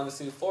guys want to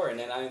sue for, and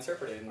then I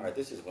interpret it. All right,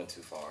 this just went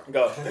too far.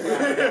 Go.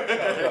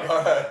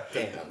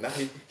 Damn. Now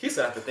he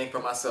said I have to think for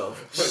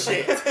myself.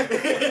 Shit.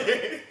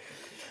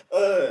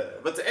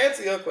 But to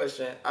answer your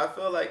question, I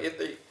feel like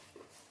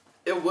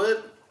it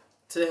would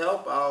to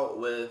help out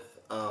with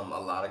a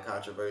lot of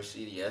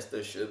controversy. Yes,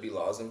 there should be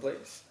laws in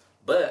place,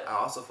 but I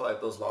also feel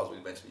like those laws will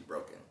eventually be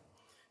broken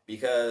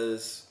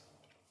because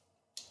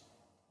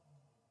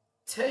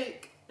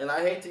and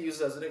I hate to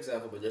use it as an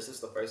example, but this is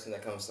the first thing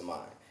that comes to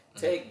mind.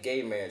 Take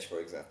gay marriage, for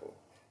example.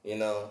 You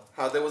know,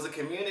 how there was a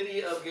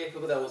community of gay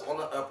people that was on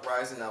the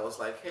uprising that was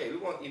like, hey, we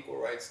want equal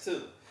rights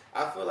too.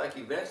 I feel like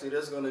eventually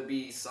there's going to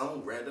be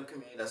some random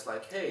community that's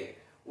like, hey,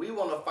 we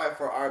want to fight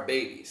for our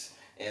babies.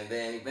 And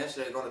then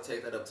eventually they're going to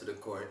take that up to the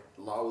court.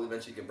 The law will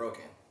eventually get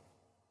broken.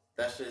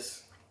 That's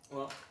just...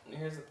 Well,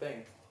 here's the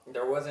thing.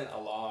 There wasn't a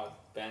law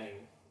banning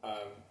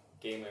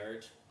gay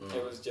marriage.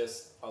 It was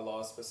just a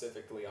law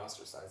specifically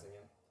ostracizing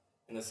it,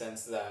 in the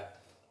sense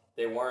that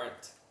it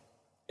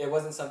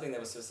wasn't something that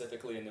was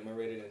specifically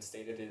enumerated and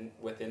stated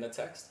within the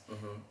text.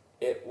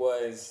 It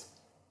was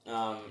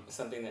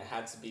something that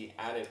had to be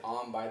added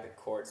on by the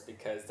courts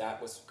because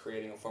that was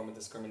creating a form of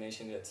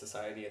discrimination that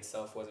society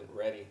itself wasn't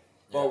ready.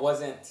 Well, it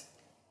wasn't,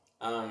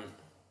 how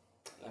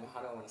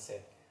do I want to say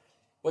it?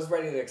 Was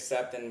ready to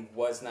accept and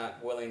was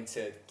not willing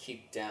to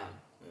keep down.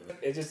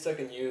 It just took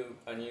a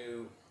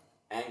new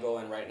angle,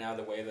 and right now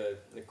the way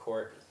the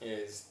court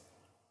is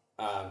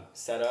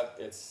set up,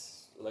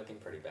 it's looking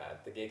pretty bad.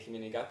 The gay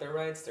community got their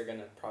rights, they're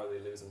gonna probably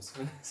lose them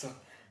soon. So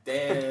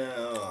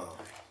Damn.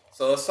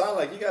 So it sounds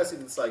like you guys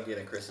need to start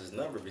getting Chris's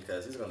number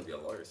because he's going to be a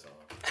lawyer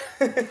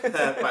soon.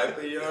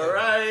 Piper, you're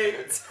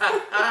right.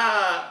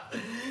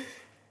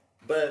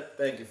 But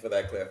thank you for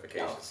that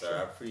clarification,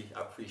 sir.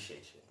 I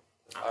appreciate you.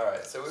 All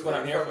right, so we've what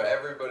I'm heard here from for.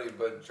 everybody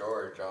but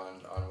George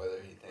on whether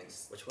he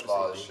thinks Which one is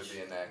laws he, should bitch?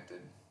 be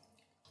enacted.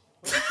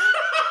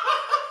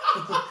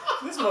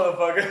 This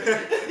motherfucker.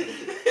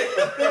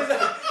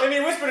 And he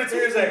whispered it to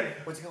me. He was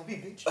like, "What's it gonna be,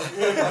 bitch?"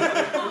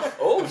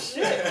 oh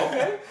shit!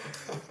 Okay.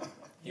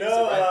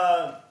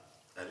 No,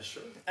 That is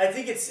true. I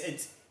think it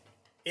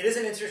is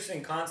an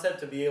interesting concept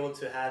to be able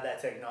to have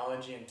that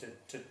technology and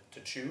to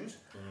choose.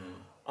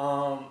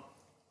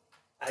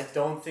 I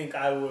don't think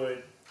I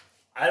would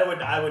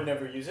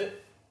never use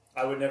it.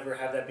 I would never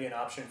have that be an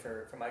option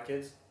for my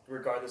kids,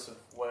 regardless of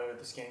whether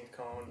the skin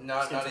tone.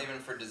 Not skin tone. even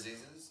for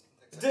diseases.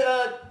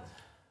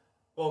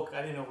 Well,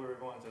 I didn't know we were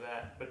going to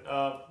that, but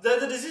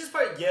the disease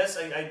part, yes.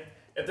 I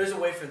if there's a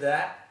way for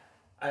that,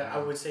 I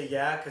would say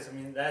yeah, because I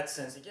mean in that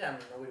sense, yeah. I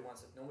mean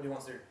nobody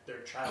wants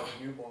their child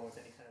or newborn with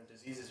any kind of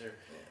diseases or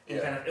any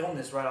kind of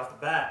illness right off the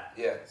bat.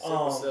 Yeah.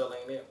 Sickle cell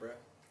ain't it, bro.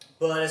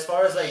 But as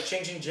far as like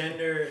changing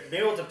gender,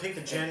 being able to pick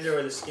the gender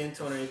or the skin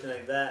tone or anything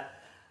like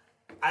that,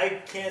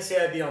 I can't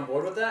say I'd be on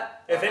board with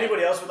that. If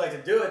anybody else would like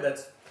to do it,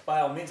 that's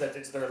by all means. Like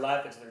it's their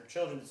life, it's their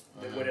children, it's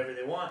whatever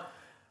they want.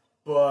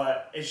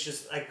 But it's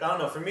just like I don't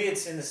know. For me,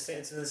 it's in the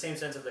same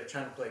sense of like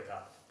trying to play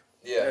God.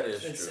 Yeah. That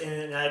is It's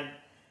true.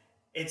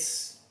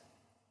 it's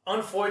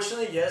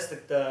unfortunately yes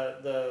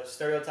the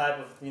stereotype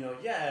of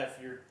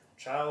if your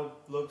child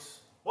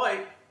looks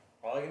white,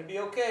 probably gonna be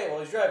okay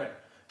while he's driving.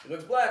 If he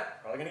looks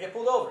black, probably gonna get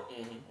pulled over.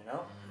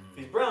 If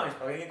he's brown, he's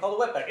probably gonna get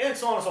called a wetback, and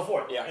so on and so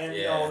forth. Yeah.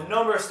 And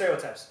number of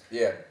stereotypes.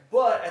 Yeah.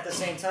 But at the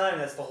same time,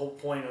 that's the whole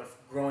point of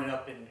growing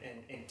up and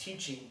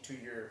teaching to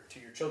your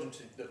children,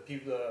 to the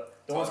people,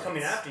 the ones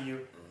coming after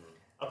you,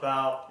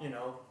 about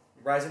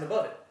rising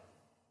above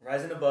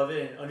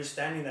it, and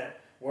understanding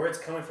that where it's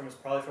coming from is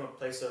probably from a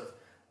place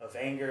of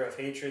anger, of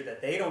hatred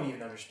that they don't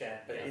even understand,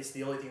 but it's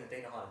the only thing that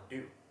they know how to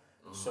do.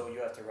 So you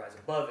have to rise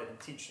above it and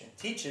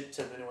teach it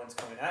to the ones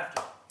coming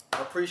after you.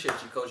 I appreciate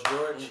you, Coach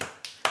George.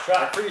 I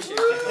Try. appreciate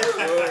you,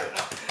 Coach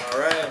George. All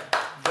right.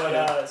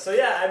 But so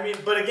yeah, I mean,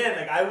 but again,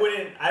 like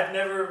I've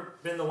never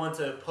been the one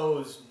to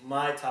oppose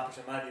my topics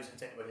and my views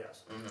into anybody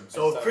else.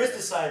 So if Chris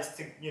decides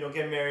to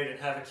get married and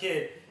have a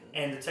kid,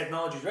 and the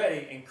technology's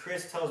ready, and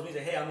Chris tells me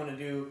that hey, I'm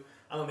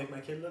gonna make my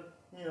kid look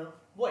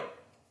white.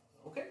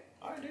 Okay,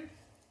 all right, dude,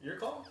 your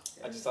call.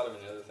 I just thought of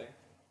another thing.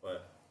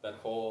 What? That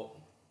whole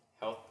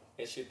health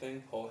issue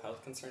thing, whole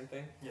health concern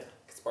thing. Yeah.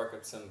 Could spark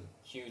up some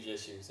huge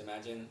issues.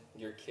 Imagine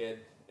your kid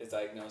is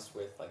diagnosed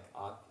with like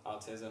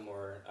autism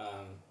or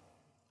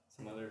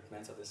some other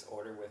mental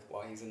disorder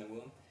while he's in the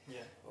womb.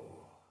 Yeah. Oh,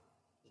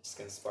 it's just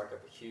gonna spark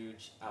up a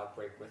huge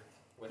outbreak with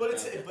But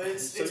them.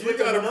 it's So you with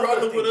got a a number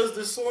problem of with things. us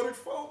disordered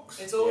folks?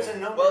 It's always Yeah. a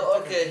number. Well,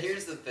 of okay, different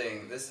here's the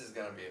thing. This is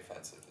going to be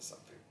offensive to some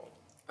people.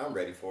 I'm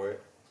ready for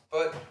it.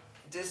 But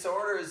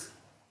disorders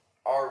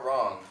are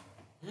wrong.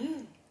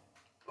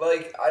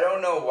 Like, I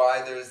don't know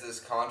why there's this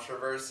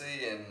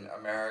controversy in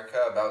America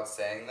about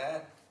saying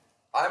that.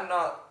 I'm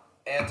not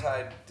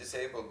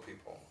anti-disabled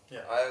people.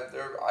 Yeah.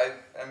 I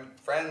am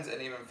friends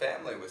and even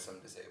family with some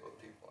disabled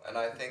people, and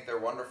I think they're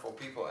wonderful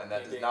people, and that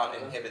You does think not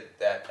so? inhibit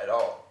that at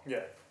all.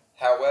 Yeah.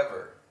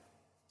 However,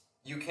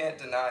 you can't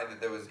deny that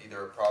there was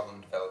either a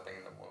problem developing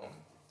in the womb,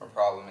 a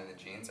problem in the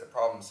genes, a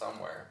problem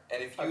somewhere.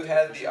 And if you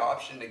had the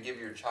option to give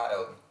your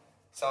child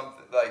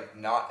something, like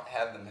not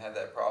have them have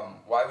that problem,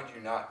 why would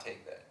you not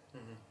take that?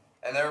 Mhm.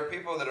 And there are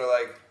people that are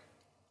like,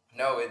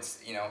 no, it's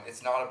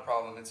not a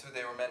problem. It's who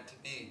they were meant to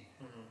be.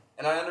 Mhm.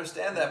 And I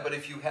understand that, but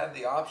if you have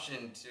the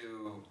option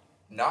to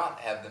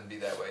not have them be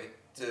that way,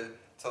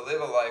 to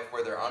live a life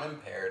where they're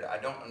unimpaired, I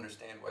don't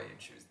understand why you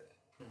choose that.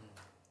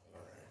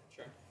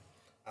 Sure.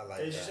 I like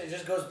It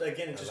just goes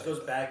again. It I just like goes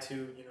that. back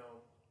to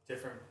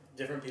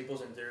different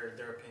people's and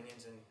their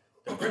opinions and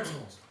their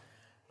principles.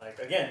 Like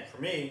again,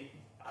 for me,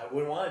 I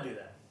wouldn't want to do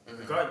that, Mhm.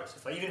 regardless.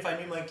 Even if I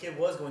knew my kid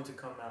was going to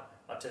come out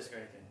autistic or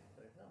anything,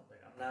 like no, like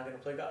I'm not going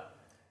to play God.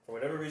 For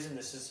whatever reason,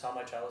 this is how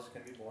my child is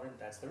going to be born. And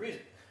that's the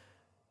reason.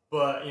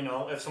 But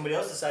if somebody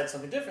else decides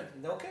something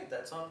different, then okay,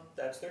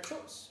 that's their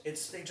choice. It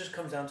just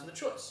comes down to the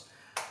choice,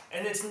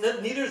 and it's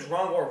neither is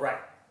wrong or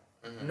right.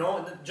 Mhm.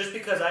 No, just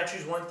because I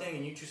choose one thing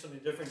and you choose something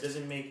different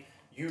doesn't make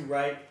you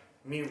right,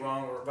 me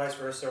wrong, or vice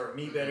versa, or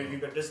me better, you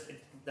better.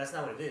 That's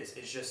not what it is.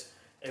 It's just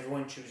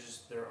everyone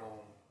chooses their own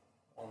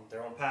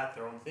path,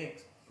 their own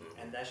things,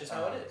 and that's just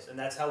how it is. And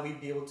that's how we'd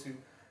be able to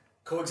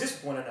coexist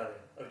with one another,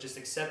 of just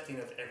accepting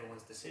of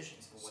everyone's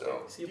decisions. And what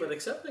So- See, but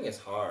accepting is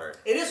hard.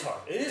 it is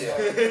hard. It is Yeah.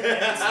 hard. And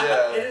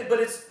it's, Yeah. but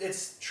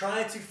it's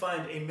trying to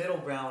find a middle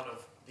ground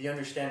of the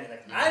understanding.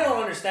 Like I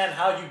don't understand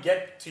how you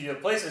get to your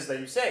places that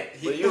you say.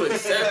 But you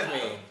accept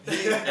me.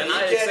 He And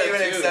I can't accept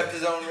even you. accept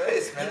his own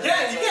race, man.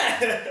 Yeah, you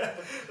can.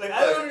 Like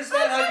I don't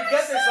understand how you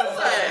get there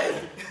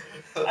sometimes.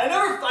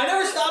 I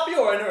never stop you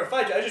or I never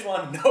fight you. I just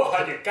want to know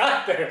how you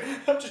got there.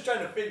 I'm just trying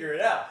to figure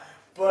it out.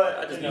 But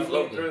I just You be go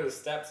floating. through the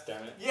steps,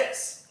 damn it.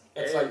 yes.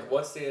 It's Hey. like,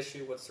 what's the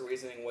issue? What's the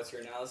reasoning? What's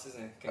your analysis?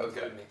 And conclude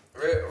Okay. me.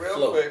 Real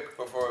Flow. quick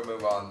before we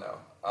move on, though,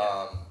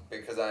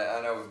 because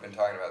I know we've been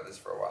talking about this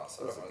for a while,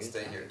 so I don't want to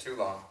stay here too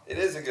long. It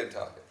is a good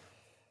topic.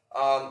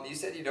 You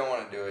said you don't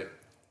want to do it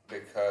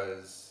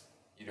because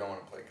you don't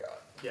want to play God,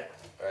 Yeah.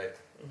 right?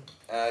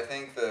 And I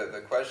think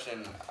the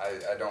question,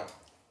 I don't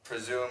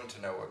presume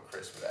to know what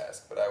Chris would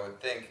ask, but I would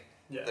think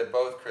Yeah. that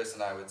both Chris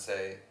and I would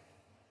say,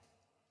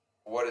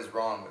 what is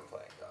wrong with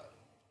playing God?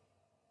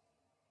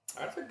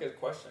 That's a good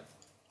question.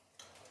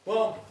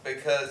 Well,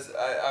 Because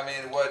I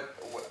mean,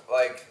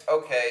 like,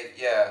 okay,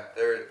 yeah,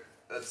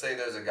 let's say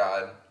there's a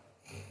God,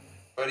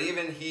 but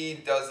even he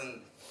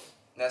doesn't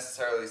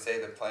necessarily say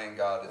that playing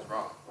God is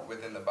wrong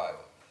within the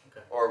Bible,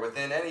 Okay. or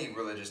within any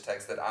religious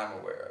text that I'm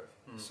aware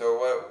of. Mhm. So,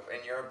 what,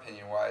 in your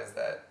opinion, why is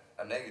that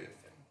a negative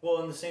thing?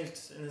 well, in the same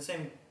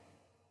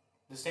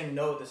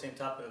note, the same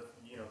topic of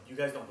you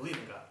guys don't believe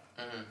in God.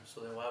 Mm-hmm.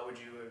 So then why would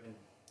you even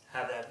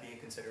have that be a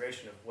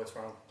consideration of what's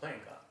wrong with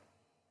playing God?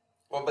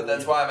 Well, but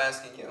that's why I'm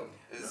asking you,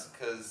 is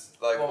because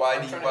like Well, why I'm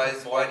do you trying to why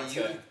conform do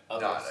you to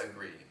not others.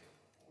 agree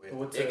with?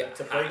 Well, They to got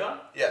play God?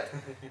 Yeah.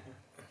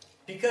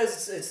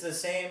 Because it's the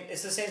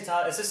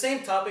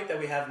same topic that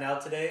we have now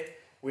today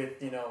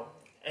with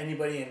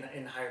anybody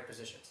in higher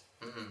positions,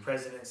 Mm-hmm.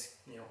 presidents,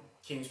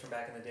 kings from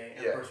back in the day,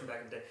 Yeah. emperors from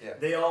back in the day. Yeah.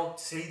 They all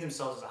see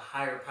themselves as a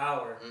higher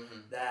power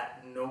Mm-hmm.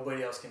 that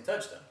nobody else can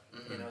touch them.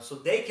 Mm-hmm. So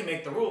they can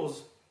make the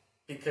rules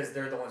because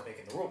they're the ones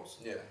making the rules.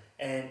 Yeah.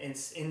 And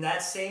it's in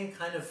that same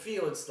kind of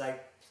feel. It's like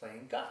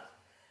playing God.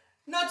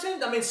 Not to,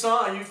 I mean,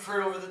 some you've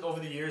heard over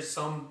the years.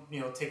 Some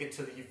take it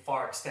to the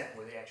far extent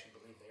where they actually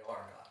believe they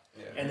are God.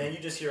 Yeah. And then you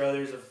just hear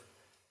others of,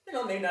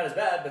 maybe not as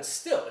bad, but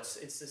still, it's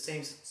the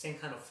same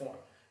kind of form.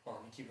 Hold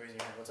on, you keep raising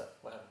your hand. What's up?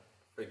 What happened?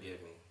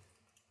 Forgive me.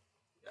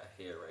 Got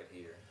hair right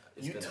here.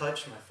 It's You been-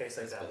 touched my face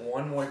like it's that been-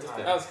 one more it's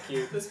time. That was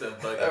cute. It's been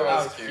bugging That me.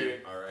 was cute.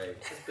 cute. All right.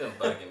 It's been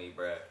bugging me,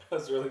 bruh. That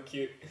was really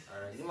cute.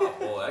 All right. You my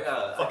boy. I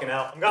got. Fucking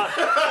out. I'm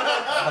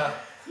gone.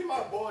 You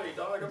my boy,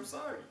 dog. I'm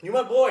sorry. You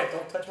my boy.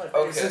 Don't touch my face.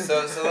 Okay, so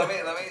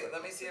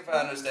let me see if I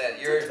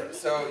understand. Your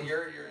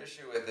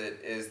issue with it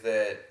is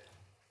that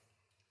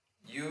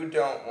you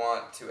don't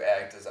want to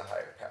act as a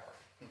higher power.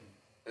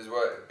 Is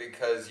what,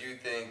 because you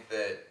think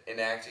that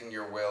enacting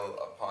your will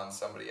upon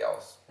somebody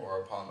else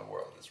or upon the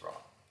world is wrong.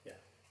 Yeah.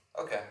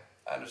 Okay,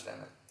 I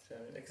understand that. So,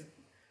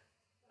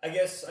 I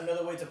guess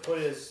another way to put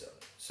it is,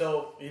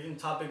 so even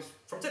topics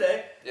from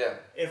today, Yeah.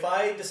 if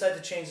I decide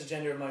to change the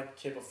gender of my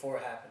kid before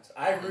it happens,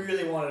 I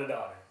really wanted a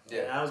daughter.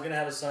 Yeah. And I was going to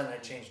have a son, and I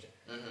changed it.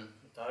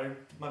 Mm-hmm.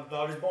 My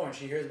daughter's born.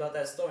 She hears about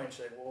that story, and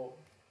she's like, well,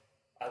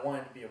 I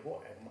wanted to be a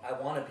boy. I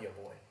want to be a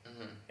boy.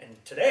 Mm-hmm.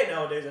 And today,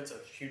 nowadays, that's a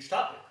huge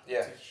topic. Yeah.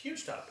 It's a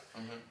huge topic.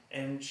 Mm-hmm.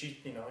 And she,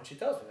 and she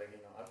tells me, like,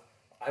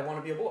 I want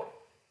to be a boy.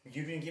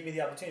 You didn't give me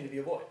the opportunity to be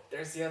a boy.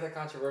 There's the other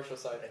controversial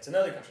side. It's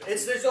another country.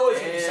 There's always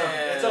going to be something.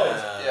 It's always.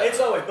 Yeah. It's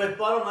always. But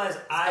bottom line is,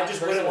 I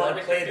just wouldn't want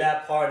to play everything,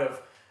 that part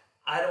of.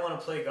 I don't want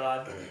to play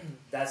God.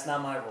 That's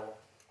not my role.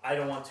 I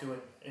don't want to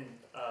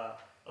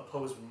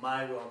oppose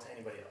my will to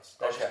anybody else.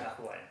 That's just not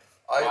who I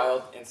am.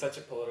 Wild in such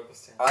a political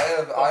stance. I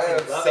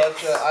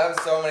have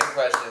so many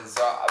questions,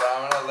 but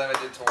I'm gonna limit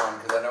it to one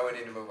because I know we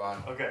need to move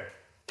on. Okay.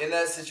 In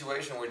that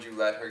situation, would you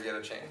let her get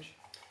a change?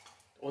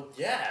 Well,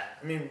 yeah.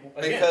 I mean,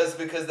 again,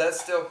 Because that's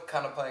still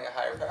kind of playing a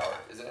higher power,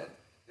 isn't it?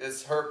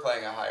 It's her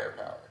playing a higher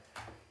power.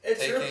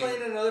 it's her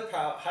playing another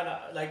power.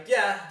 Like,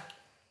 yeah,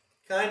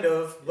 kind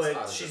of, but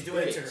hard as she's a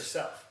doing it to bitch.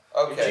 herself.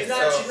 Okay, She's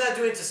not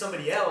doing it to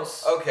somebody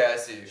else. Okay, I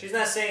see. She's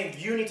not saying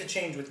you need to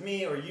change with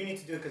me or you need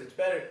to do it because it's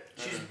better.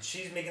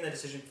 She's making that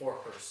decision for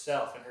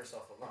herself and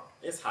herself alone.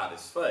 It's hot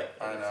as fuck.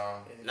 I know.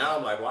 Now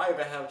I'm like, why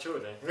even have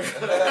children?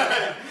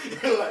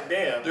 Like,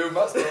 damn. Dude,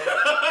 my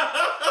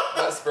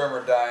sperm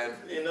are dying.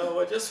 You know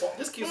what? Just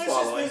keep Well,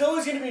 swallowing. there's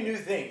always going to be new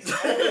things.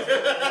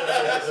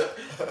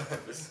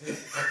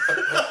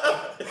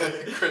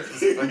 Chris's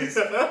face.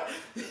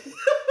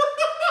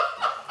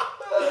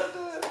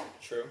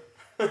 True.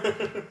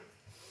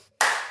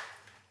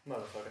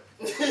 Motherfucker.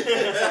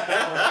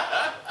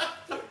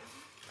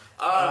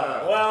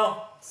 Uh,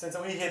 since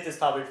we hit this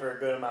topic for a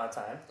good amount of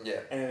time, Yeah.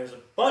 and there's a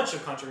bunch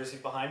of controversy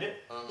behind it,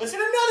 let's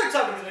hit another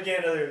topic to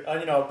get another,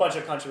 a bunch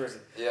of controversy.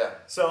 Yeah.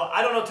 So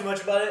I don't know too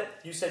much about it.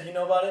 You said you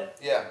know about it.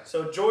 Yeah.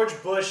 So George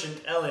Bush and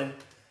Ellen.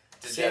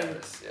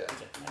 DeGeneres,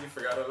 yeah. you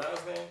forgot her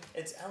last name?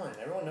 It's Ellen.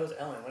 Everyone knows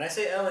Ellen. When I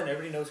say Ellen,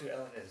 everybody knows who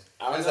Ellen is.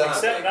 Who's that?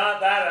 Except not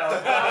that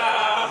Ellen.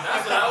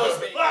 That's what I was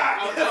thinking.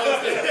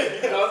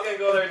 I was gonna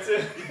go there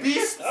too.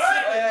 Beast.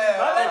 Yeah,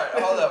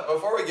 alright, hold up.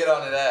 Before we get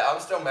on to that, I'm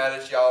still mad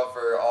at y'all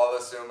for all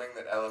assuming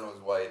that Ellen was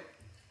white.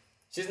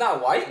 She's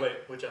not white. Wait,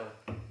 which Ellen?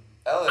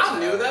 Ellen. I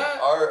knew that.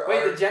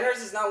 Wait,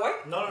 DeGeneres is not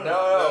white. No.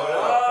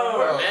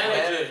 No.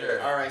 Manager.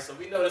 All right, so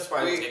we know this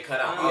part We- get cut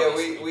out. Yeah,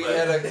 obviously, we but-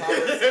 had a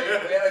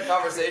conversation. We had a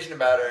conversation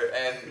about her,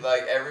 and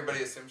like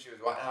everybody assumed she was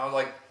white. And I was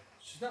like,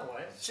 She's not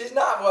white. she's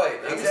not white.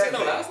 Have you seen Exactly.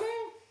 her last name?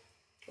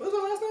 What's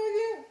her last name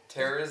again?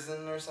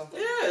 Terrorism or something.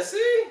 Yeah,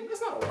 see?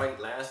 That's not a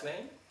white last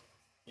name.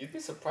 You'd be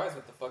surprised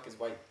what the fuck is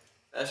white.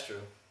 That's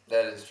true.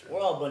 That is true.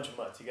 We're all a bunch of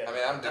mutts. You got. I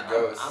mean, I'm the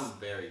ghost. I'm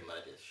very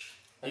muddish.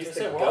 Like I He's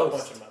said, the we're all a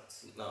ghost. bunch of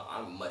mutts. No,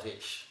 I'm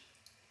muddish.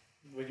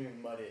 What do you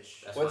mean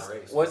muddish? That's What's- my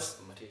race. what's-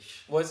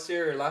 muddish? What's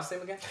your last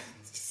name again?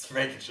 Just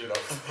making shit up.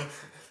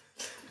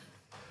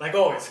 Like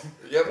always.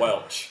 Yep.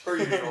 Welch. Per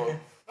usual.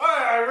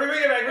 Alright, bring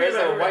it back. There's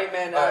a white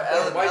man,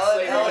 Ellen- white Ellen-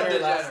 slave Ellen owner,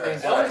 last DeGeneres.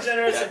 name Ellen Welch.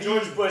 DeGeneres and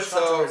George Bush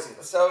controversy.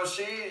 So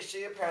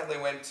she apparently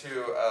went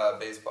to a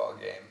baseball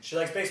game. She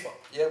likes baseball.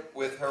 Yep,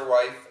 with her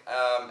wife,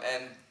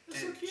 and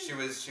That's so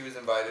cute. she was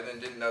invited and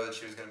didn't know that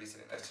she was going to be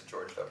sitting next to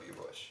George W.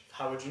 Bush.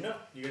 How would you know?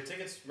 You get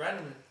tickets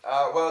randomly.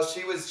 Well,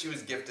 she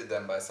was gifted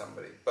them by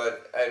somebody,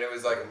 and it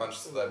was like a bunch of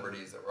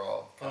celebrities that were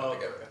all kind of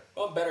together. okay.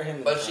 Well, better him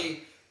than But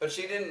Trump.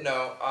 she didn't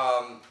know,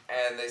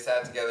 and they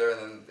sat together,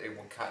 and then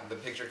the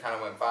picture kind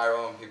of went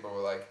viral, and people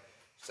were like,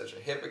 "Such a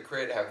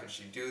hypocrite! How could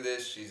she do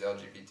this? She's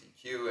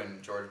LGBTQ,"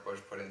 and George Bush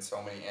put in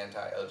so many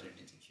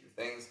anti-LGBTQ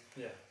things,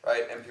 Yeah.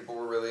 right? And people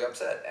were really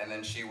upset. And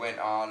then she went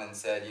on and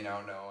said, no,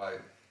 I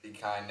be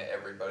kind to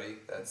everybody.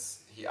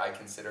 I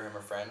consider him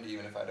a friend,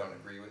 even if I don't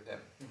agree with him.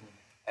 Mm-hmm.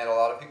 And a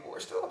lot of people were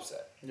still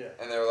upset. Yeah.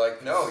 And they were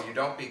like, "No, you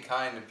don't be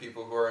kind to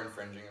people who are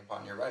infringing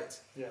upon your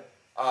rights." Yeah.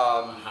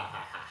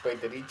 Wait,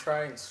 did he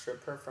try and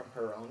strip her from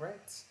her own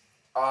rights?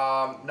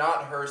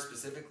 Not her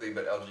specifically,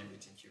 but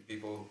LGBTQ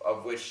people,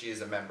 of which she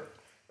is a member,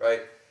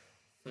 right?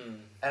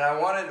 And I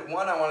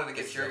wanted to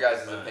get your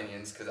guys'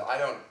 opinions, because I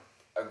don't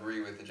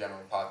agree with the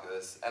general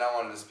populace, and I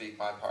wanted to speak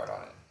my part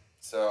on it.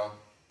 So,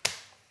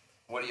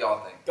 what do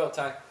y'all think? Go,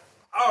 Ty.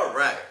 All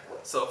right.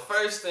 So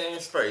first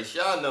things first,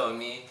 y'all know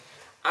me.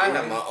 I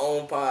have my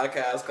own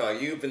podcast called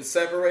You've Been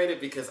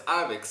Separated because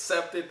I've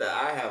accepted that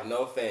I have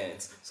no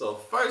fans. So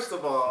first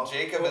of all,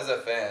 Jacob is a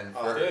fan.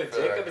 Oh, Dude, for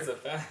the Jacob record. is a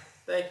fan.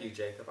 thank you,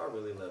 Jacob. I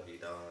really love you,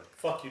 dog.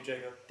 Fuck you,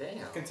 Jacob.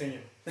 Damn. Continue.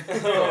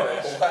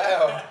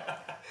 Wow.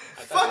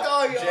 Fuck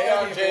all y'all J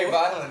on J people.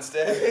 violence,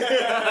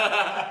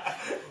 Dad.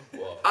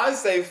 I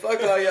say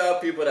fuck all y'all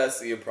people that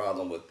see a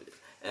problem with it.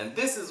 And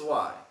this is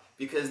why.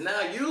 Because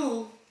now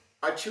you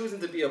are choosing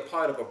to be a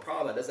part of a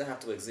problem that doesn't have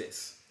to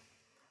exist.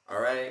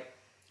 Alright?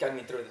 Got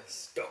me through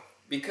this. Go.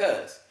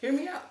 Because, hear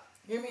me out.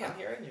 Hear me out. I'm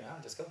hearing you.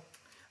 I'll just go.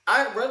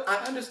 I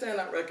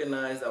understand, I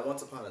recognize that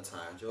once upon a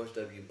time, George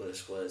W.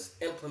 Bush was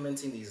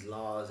implementing these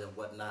laws and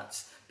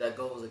whatnots that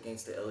goes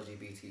against the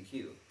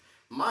LGBTQ.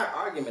 My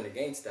argument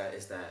against that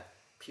is that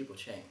people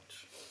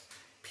change.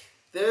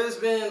 There's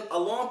been a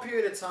long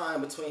period of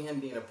time between him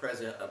being a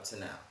president up to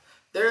now.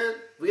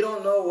 We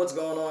don't know what's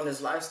going on in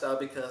his lifestyle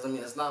because,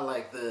 it's not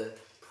like the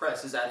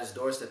press is at his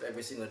doorstep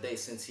every single day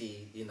since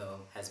he,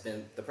 has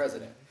been the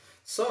president.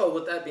 So,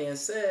 with that being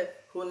said,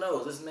 who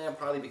knows? This man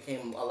probably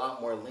became a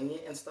lot more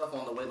lenient and stuff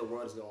on the way the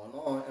world is going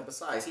on. And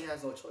besides, he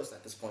has no choice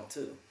at this point,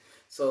 too.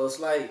 So, it's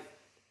like,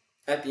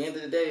 at the end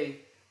of the day,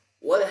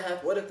 what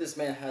if this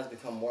man has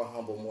become more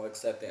humble, more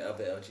accepting of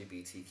the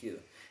LGBTQ?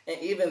 And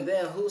even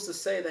then, who's to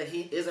say that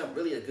he isn't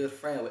really a good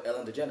friend with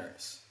Ellen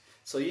DeGeneres?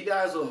 So you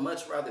guys would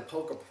much rather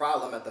poke a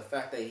problem at the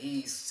fact that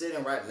he's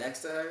sitting right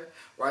next to her,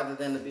 rather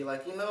than to be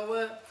like, you know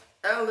what,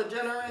 Ellen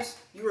DeGeneres,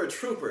 you're a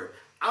trooper.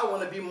 I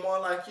want to be more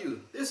like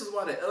you. This is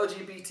why the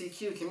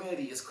LGBTQ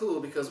community is cool,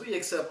 because we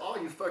accept all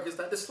you fuckers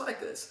that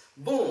dislike us.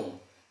 Boom.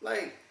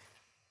 Like,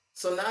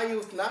 so now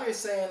you're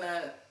saying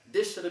that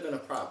this should have been a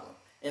problem.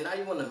 And now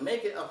you want to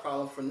make it a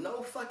problem for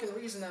no fucking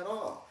reason at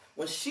all.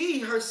 When she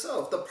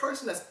herself, the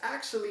person that's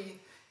actually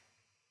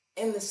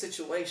in this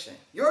situation,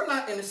 you're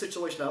not in this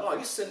situation at all.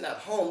 You're sitting at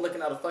home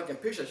looking at a fucking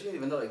picture that you didn't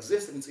even know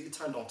existed until you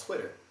turned on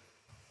Twitter.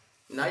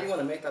 Now you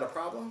want to make that a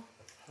problem?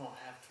 I don't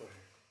have Twitter.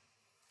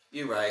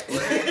 You're right. You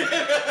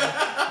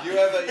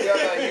have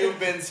a you've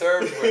been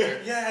served Twitter.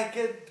 Yeah, I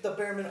get the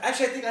bare minimum.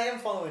 Actually, I think I am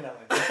following that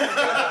one.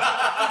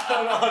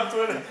 on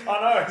Twitter,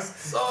 on ours.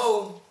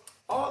 So,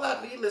 all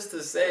that needless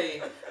to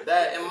say,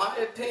 that in my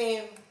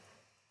opinion,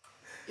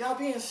 y'all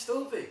being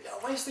stupid. Y'all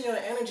wasting your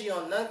energy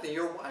on nothing.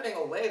 You're riding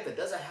a wave that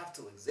doesn't have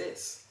to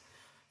exist.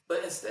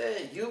 But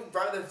instead, you'd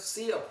rather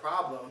see a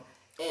problem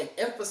and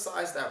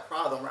emphasize that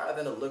problem rather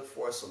than to look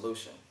for a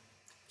solution.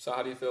 So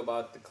how do you feel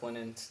about the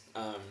Clintons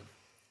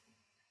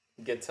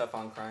get tough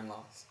on crime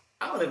laws?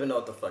 I don't even know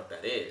what the fuck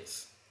that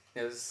is.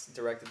 It was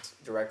directed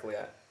directly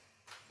at,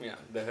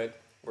 the hood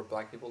where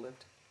black people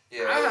lived.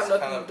 Yeah, I have it's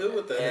nothing kind to do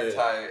with that.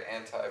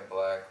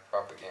 Anti-black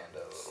propaganda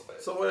a little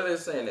bit. So what are they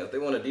saying? If they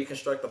want to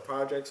deconstruct the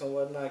projects and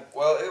whatnot?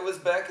 Well, it was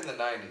back in the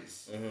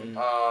 90s. Mm-hmm.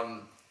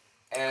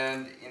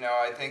 And,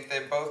 I think they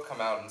both come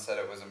out and said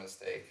it was a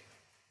mistake.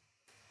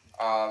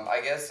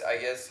 I guess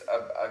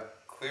a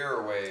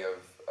clearer way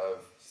of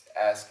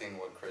asking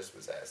what Chris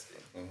was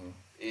asking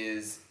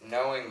is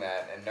knowing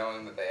that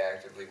they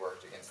actively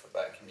worked against the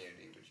black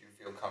community. Would you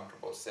feel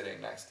comfortable sitting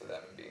next to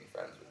them and being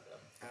friends with them?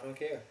 I don't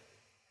care.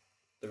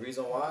 The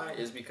reason why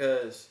is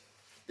because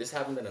this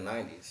happened in the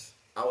 90s.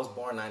 I was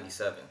born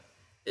 97.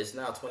 It's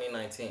now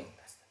 2019.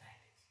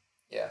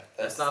 Yeah,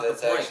 that's not the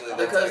point.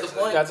 Because the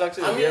point. That's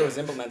actually the year it was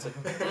implemented.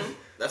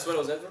 That's when it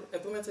was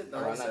implemented?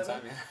 Around that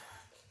time, yeah.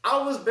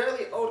 I was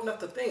barely old enough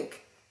to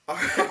think.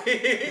 Alright?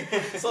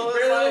 So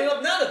Barely it's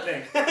enough now to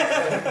think.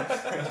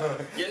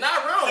 you're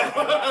not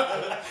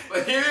wrong.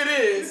 But here it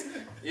is.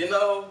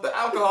 The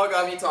alcohol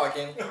got me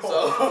talking. So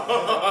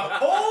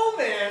Oh,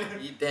 man.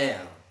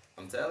 damn.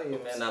 I'm telling you,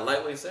 man, that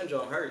lightweight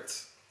syndrome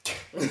hurts.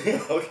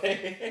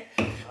 Okay?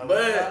 I But-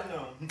 would not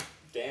know.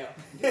 Damn.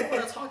 You know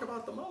what I talk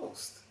about the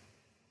most?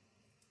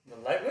 The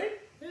lightweight?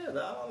 Yeah, I'm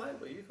a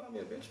lightweight. You call me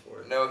a bitch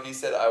for it. No, he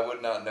said I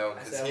would not know I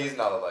because said I he's would-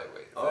 not a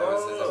lightweight. That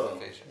was his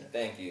implication.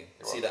 Thank you.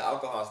 You're See, welcome. the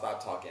alcohol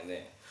stopped talking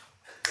then.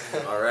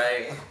 All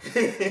right.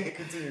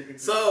 Continue.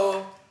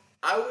 So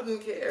I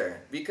wouldn't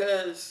care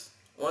because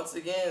once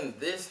again,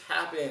 this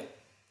happened.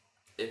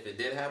 If it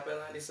did happen in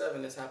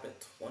 '97, this happened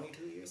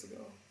 22 years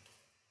ago.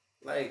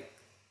 Like,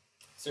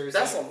 Seriously.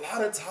 that's a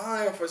lot of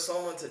time for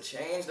someone to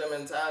change their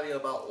mentality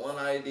about one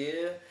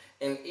idea.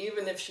 And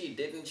even if she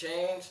didn't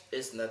change,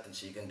 it's nothing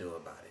she can do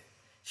about it.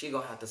 She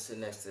gonna have to sit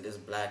next to this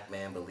black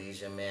man,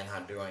 Belizean man,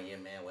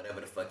 Honduran man,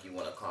 whatever the fuck you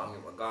want to call me,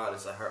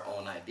 regardless of her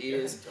own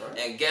ideas.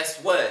 And guess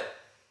what?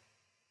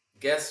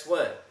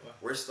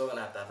 We're still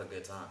gonna have a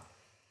good time.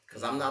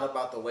 Because I'm not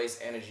about to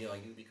waste energy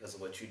on you because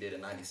of what you did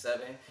in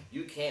 '97.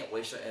 You can't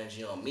waste your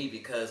energy on me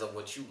because of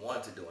what you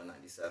wanted to do in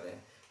 '97.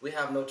 We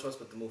have no choice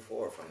but to move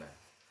forward from that.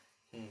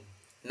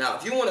 Now,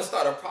 if you want to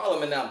start a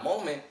problem in that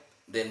moment,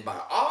 then by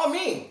all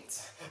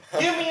means,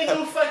 give me a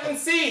new fucking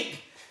seat.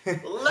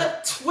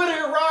 Let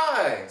Twitter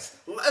rise.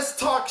 Let's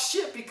talk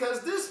shit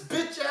because this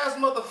bitch ass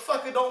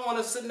motherfucker don't want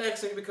to sit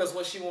next to me because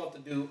what she want to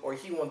do or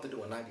he want to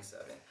do in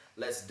 '97.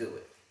 Let's do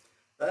it.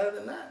 Other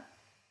than that,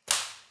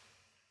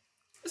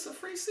 it's a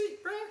free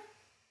seat, bruh.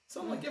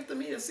 Someone gifted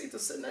me a seat to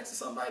sit next to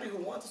somebody who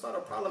wanted to start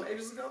a problem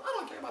ages ago. I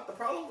don't care about the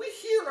problem. We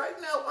here right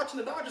now watching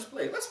the Dodgers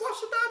play. Let's watch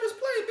the Dodgers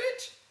play,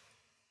 bitch.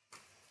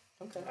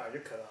 Okay. Oh,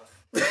 you're cut off.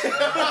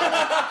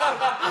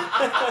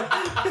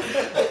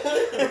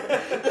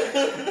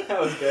 That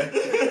was good.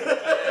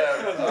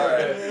 Yeah, all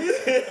right.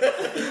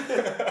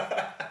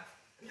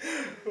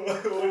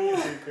 What do you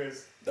think,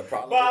 Chris? The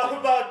problem.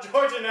 About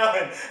George and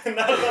Ellen,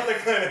 not about the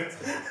Clintons.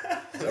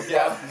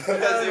 Yeah,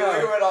 because we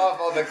went off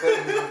on the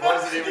Clintons. It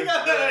wasn't even. You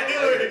got that on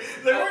Hillary.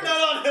 Like, we're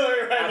not on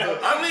Hillary right now.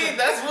 I mean,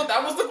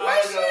 that was the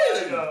question.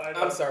 I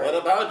know. I'm sorry. What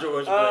about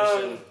George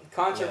Bush?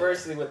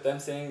 Controversially, with them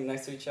sitting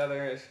next to each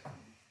other,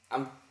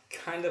 I'm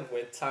kind of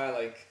with Ty.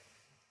 Like,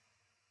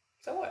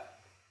 so what?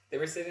 They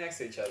were sitting next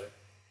to each other,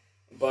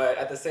 but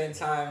at the same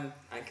time,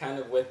 I'm kind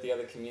of with the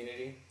other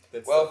community.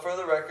 Well, for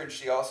the record,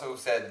 she also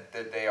said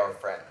that they are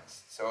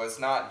friends. So it's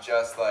not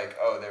just like,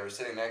 oh, they were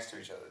sitting next to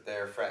each other. They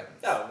are friends.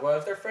 No, well,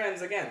 if they're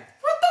friends again.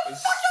 What the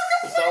fuck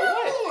y'all got So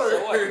friends what? So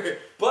for? what?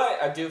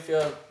 But I do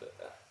feel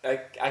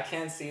I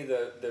can see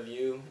the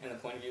view and the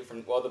point of view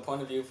from the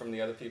point of view from the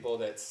other people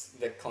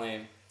that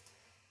claim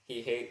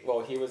he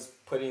was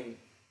putting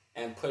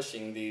and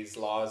pushing these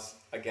laws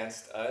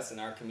against us and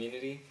our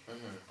community.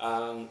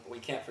 We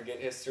can't forget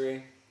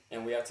history,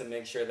 and we have to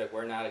make sure that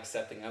we're not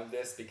accepting of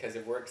this, because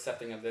if we're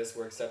accepting of this,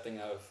 we're accepting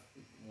of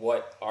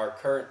what our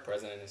current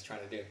president is trying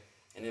to do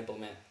and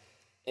implement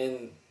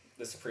in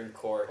the Supreme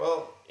Court,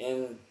 Well,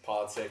 in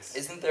politics.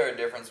 isn't there a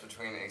difference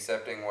between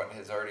accepting what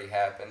has already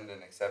happened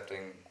and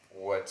accepting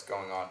what's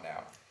going on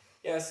now?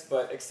 Yes,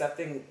 but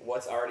accepting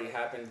what's already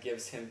happened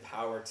gives him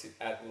power to,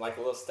 at like a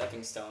little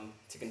stepping stone,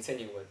 to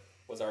continue what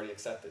was already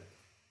accepted.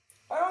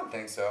 I don't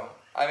think so.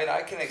 I mean,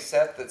 I can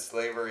accept that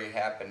slavery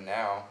happened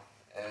now,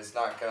 and it's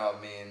not gonna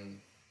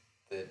mean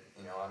that,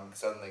 you know, I'm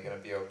suddenly gonna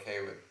be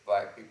okay with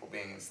black people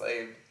being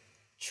enslaved.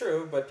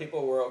 True, but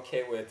people were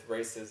okay with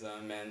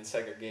racism and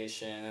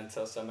segregation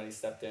until somebody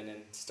stepped in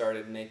and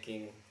started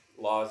making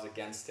laws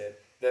against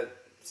it that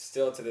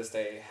still to this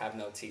day have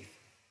no teeth.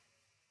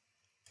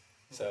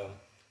 So,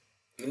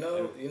 You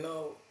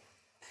know,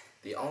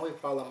 the only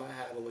problem I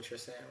have with what you're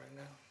saying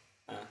right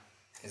now.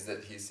 Is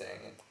that he's saying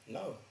it?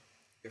 No,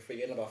 you're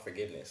forgetting about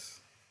forgiveness.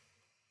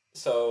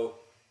 So,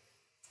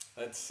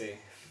 let's see.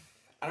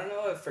 I don't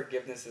know if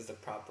forgiveness is the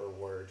proper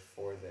word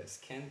for this.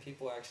 Can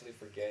people actually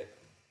forget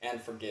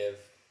and forgive?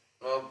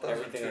 Well, those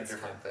Everything are two that's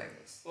different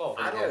things. Well,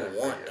 I Forget don't and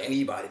want forgive.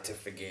 anybody to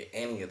forget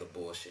any of the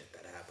bullshit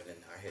that happened in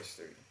our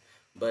history.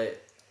 But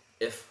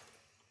if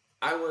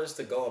I was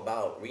to go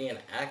about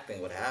reenacting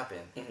what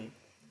happened,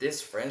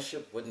 this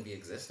friendship wouldn't be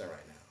existing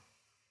right now.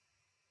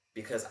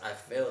 Because I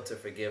failed to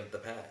forgive the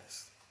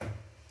past.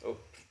 oh,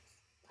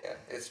 Yeah,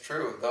 it's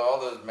true. All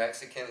those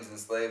Mexicans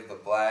enslaved the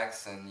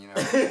blacks and, you know,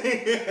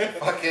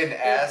 fucking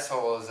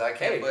assholes. I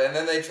can't Hey. believe. And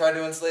then they tried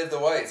to enslave the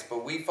whites,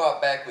 but we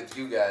fought back with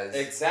you guys.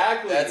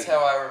 exactly. That's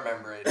how I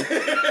remember it.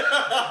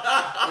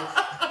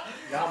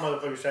 Y'all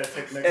motherfuckers try to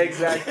take Mexico.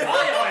 Exactly.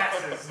 All your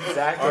asses.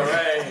 Exactly. All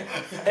right.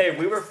 Hey,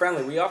 we were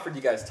friendly. We offered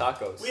you guys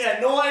tacos. We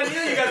had no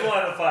idea you guys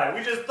wanted to fight.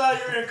 We just thought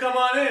you were gonna come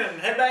on in and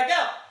head back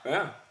out,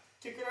 Yeah.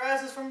 kicking our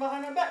asses from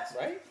behind our backs.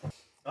 Right?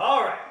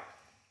 All right.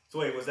 So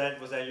wait, was that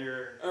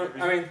your?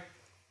 I mean,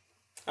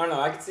 I don't know.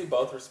 I could see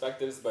both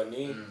perspectives, but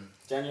me,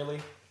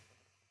 genuinely,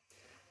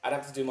 I'd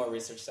have to do more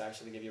research to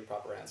actually give you a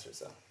proper answer.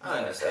 So, I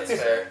understand.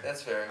 That's fair.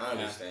 That's fair. I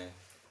understand.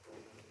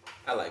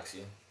 I likes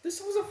you.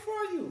 This wasn't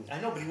for you. I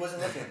know, but he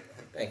wasn't looking.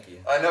 Thank you.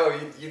 I know,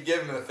 you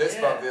gave him the fist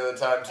bump the other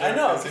time, too. I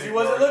know, because he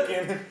wasn't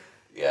looking.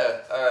 Yeah,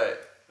 alright.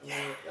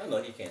 Y'all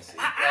know he can't see.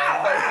 You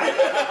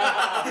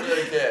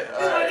really can't. He's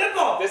my Alright.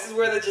 nipple. this is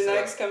where the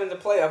genetics come into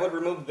play. I would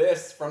remove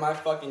this from my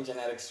fucking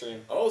genetic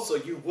stream. Oh, so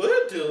you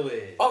would do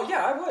it. Oh,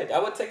 yeah, I would. I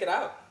would take it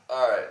out.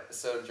 Alright,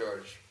 so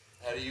George,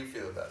 how do you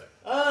feel about it?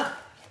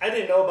 I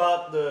didn't know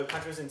about the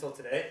controversy until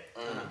today.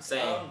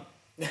 Same.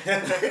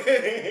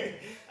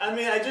 I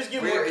mean, I just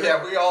give more.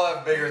 We all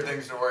have bigger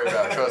things to worry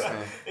about, trust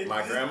me.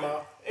 My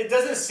grandma. It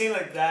doesn't seem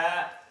like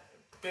that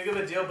big of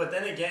a deal, but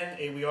then again,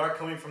 we are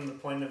coming from the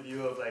point of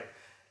view of like,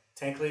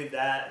 technically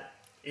that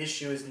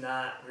issue is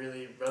not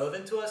really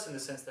relevant to us in the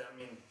sense that, I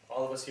mean,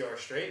 all of us here are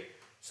straight,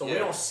 so we Yeah.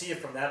 don't see it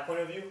from that point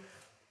of view.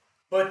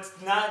 But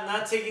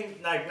not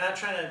taking, like, not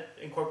trying to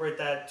incorporate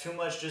that too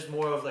much, just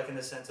more of like in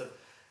the sense of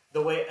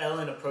the way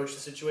Ellen approached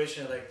the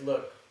situation. Like,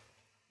 look,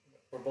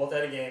 we're both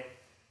at a game.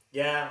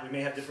 Yeah, we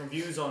may have different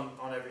views on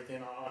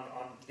everything,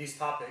 on these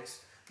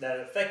topics that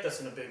affect us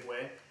in a big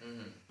way.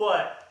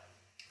 But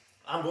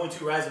I'm going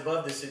to rise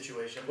above this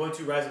situation. I'm going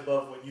to rise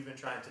above what you've been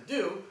trying to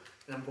do,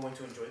 and I'm going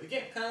to enjoy the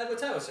game. Kind of like what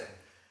Ty was saying.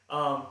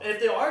 And if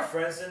they are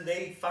friends, then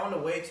they found a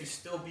way to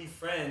still be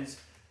friends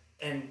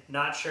and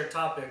not share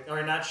topic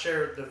or not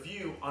share the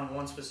view on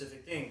one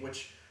specific thing,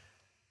 which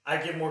I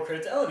give more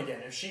credit to Ellen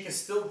again. If she can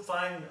still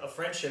find a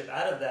friendship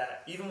out of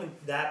that, even when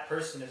that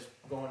person is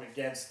going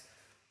against,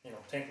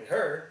 technically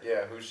her,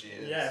 Yeah, who she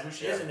is. yeah, who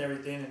she is and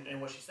everything and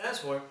what she stands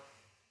for,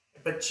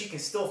 but she can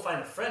still find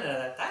a friend out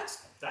of that.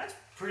 That's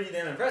pretty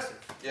damn impressive.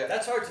 Yeah.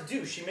 That's hard to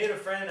do. She made a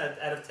friend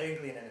out of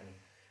technically an enemy.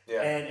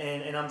 Yeah.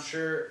 And I'm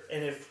sure,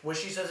 and if what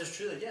she says is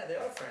true, that yeah, they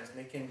are friends, and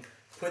they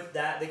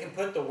can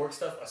put the work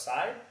stuff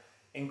aside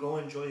and go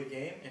enjoy the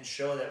game and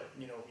show that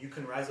you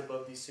can rise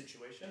above these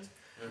situations.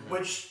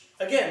 Which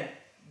again,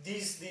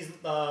 these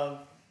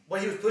what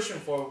he was pushing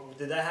for,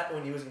 did that happen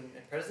when he was in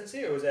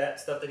presidency, or was that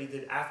stuff that he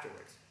did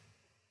afterwards?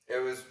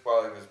 It was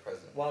while he was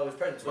president. While he was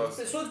president.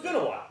 So it's been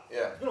a while.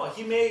 Yeah. It's been a while.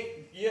 He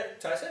may,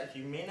 Ty said,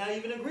 he may not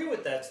even agree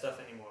with that stuff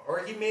anymore, or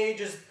he may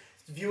just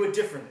view it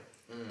differently.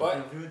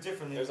 But View it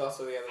differently. there's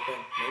also the other thing.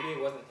 Maybe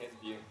it wasn't his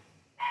view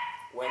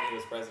when he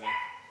was president.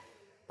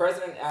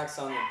 President acts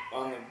on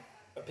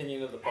the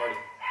opinion of the party.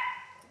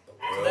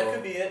 So that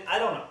could be it. I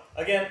don't know.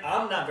 Again,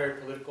 I'm not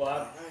very political.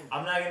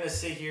 I'm not going to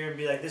sit here and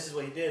be like, this is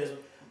what he did.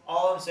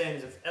 All I'm saying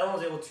is if Ellen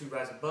was able to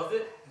rise above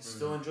it and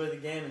still enjoy the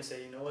game and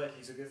say, you know what,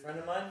 he's a good friend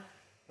of mine,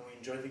 and we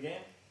enjoyed the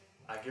game,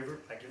 I give her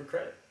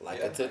credit. Like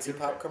Yeah. a Tootsie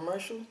Pop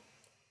commercial,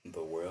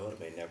 the world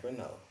may never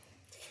know.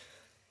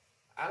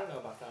 I don't know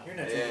about that. You're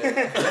next. Yeah.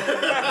 No,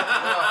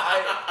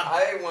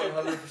 I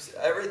 100%.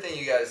 Everything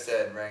you guys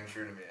said rang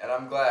true to me, and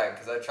I'm glad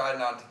because I tried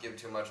not to give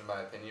too much of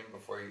my opinion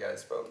before you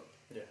guys spoke.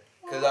 Yeah.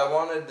 Because I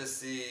wanted to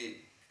see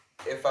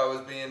if I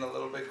was being a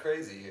little bit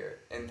crazy here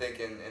and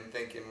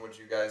thinking what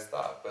you guys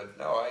thought. But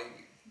no, I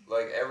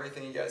like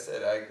everything you guys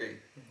said. I agree.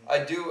 I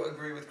do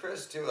agree with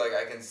Chris too. Like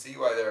I can see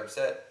why they're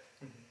upset,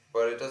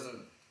 but it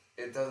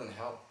doesn't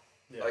help.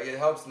 Yeah. Like, it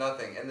helps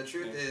nothing. And the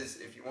truth is,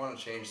 if you want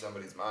to change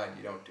somebody's mind,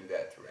 you don't do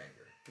that through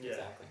anger. Yeah.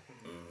 Exactly.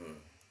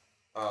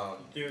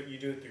 You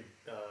do it through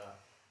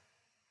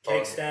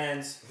cake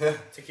stands,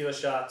 tequila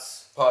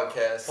shots,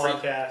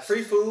 Podcasts.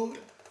 Free food.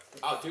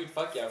 Oh, dude,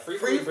 fuck yeah. Free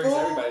Free food brings food?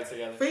 everybody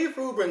together. Free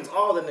food brings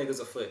all the niggas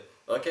afoot.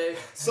 Okay?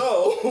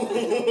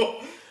 So.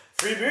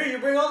 free beer, you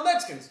bring all the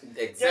Mexicans.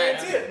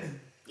 Exactly. Guarantee it.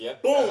 Yep.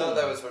 I Boom. thought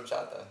that was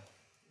horchata.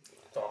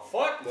 The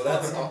fuck? Well,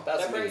 that's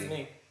That brings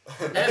me.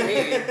 And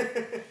me.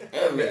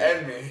 And me.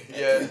 And me.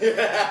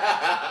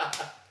 Yeah.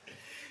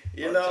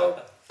 You know,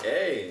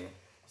 hey.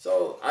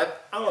 So I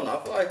don't know.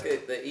 I feel like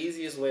the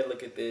easiest way to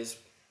look at this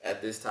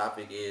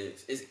topic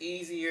is it's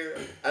easier,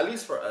 at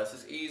least for us,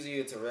 it's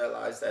easier to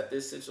realize that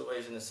this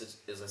situation is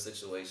a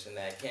situation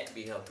that can't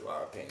be held through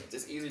our opinions.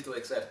 It's easy to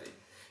accept it,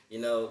 you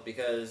know,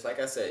 because like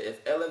I said,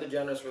 if Ellen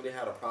DeGeneres really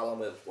had a problem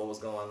with what was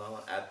going on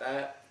at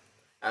that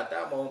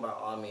moment, by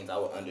all means, I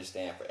would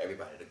understand for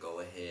everybody to go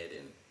ahead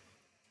and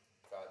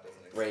God doesn't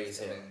exist. Raise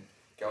him. And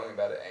going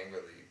about it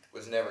angrily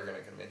was never going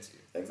to convince you.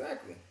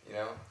 exactly. You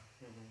know?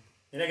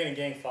 You're not gonna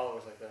gain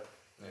followers like that.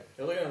 Yeah.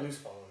 You're only gonna lose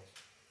followers.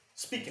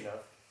 Speaking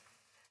of,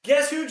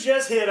 guess who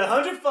just hit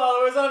 100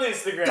 followers on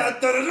Instagram? Let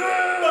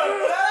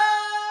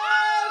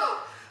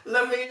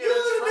me hear You the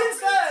little big trumpet.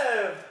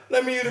 slab.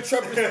 Let me hear the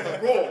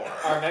trumpet roar.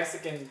 Our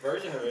Mexican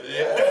version of it.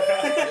 Yes.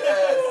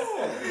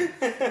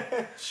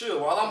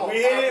 Sure, while I'm on We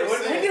hit it.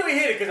 5%. When did we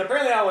hit it? Because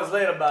apparently I was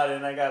late about it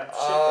and I got shit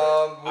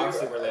for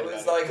Obviously we're late it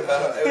was about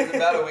like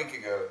about a week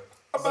ago.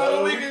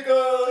 About a week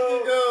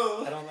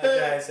ago. it. I don't like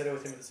that I said it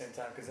with him at the same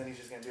time because then he's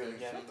just gonna do it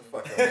again.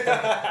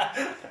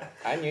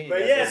 I knew you But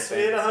guys yes, did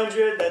we the hit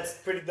 100. That's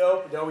pretty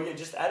dope. Did we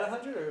just add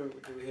 100 or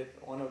did we hit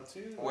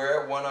 102?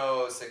 We're at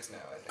 106 now,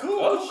 I think. Cool.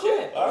 Oh, cool,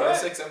 shit. Cool. All right.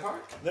 6 and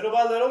Park. Little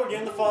by little, we're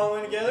getting the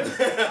following together.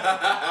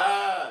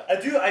 I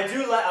do like.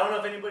 I don't know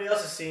if anybody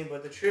else has seen,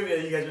 but the trivia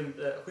you guys been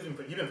you've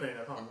been putting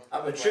up, huh?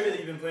 I've The been trivia that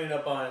you've been putting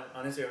up on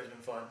Instagram has been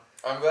fun.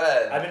 I'm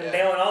glad. I've been yeah.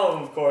 nailing all of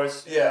them, of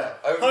course. Yeah.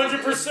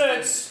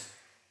 100%.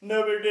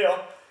 No big deal.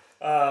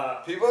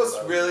 People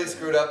really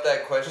screwed up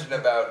that question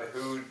about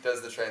who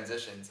does the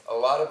transitions. A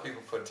lot of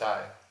people put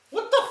Ty.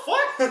 What the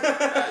fuck?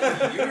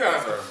 You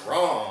guys are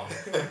wrong.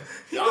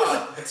 Y'all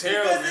are He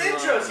terribly does the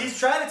intros. wrong. He's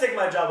tried to take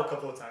my job a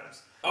couple of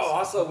times. Oh,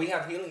 also, we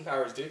have healing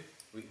powers, dude.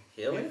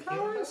 Healing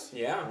powers?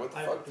 Yeah. What the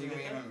I- fuck do you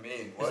even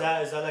mean? Is What?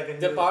 that like a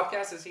The new...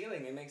 podcast is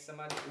healing. It makes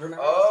somebody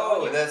remember. I was Oh,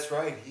 telling you? that's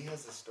right. He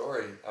has a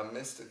story. A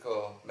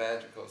mystical,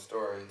 magical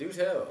story. Do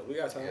tell. We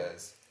got time. You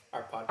guys.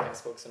 Our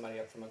podcast woke somebody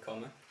up from a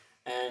coma,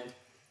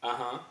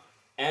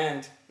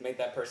 and made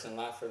that person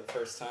laugh for the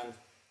first time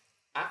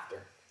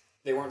after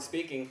they weren't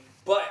speaking,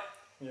 but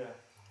Yeah.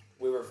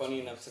 we were funny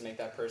enough to make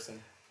that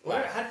person Where,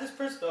 laugh. how did this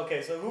person...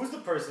 Okay, so who's the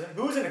person?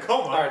 Who's in a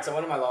coma? All right, so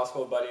one of my law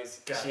school buddies,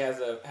 Got she has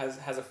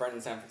a friend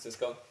in San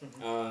Francisco.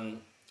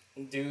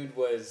 Dude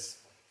was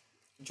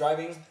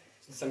driving.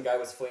 Some guy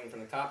was fleeing from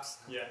the cops.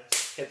 Yeah.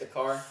 Hit the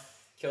car,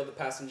 killed the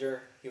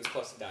passenger. He was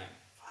close to dying.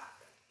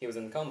 He was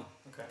in a coma.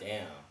 Okay.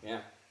 Damn. Yeah.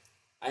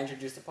 I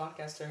introduced the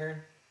podcast to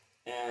her,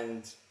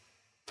 and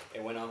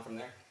it went on from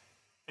there.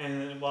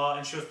 And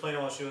she was playing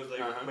it while she was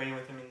like Uh-huh. waiting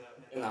with him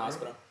In the room?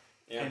 hospital.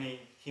 Yeah. And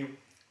he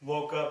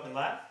woke up and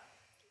laughed?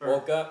 Or-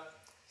 Woke up.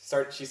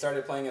 She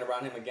started playing it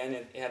around him again.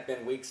 It had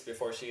been weeks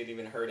before she had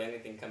even heard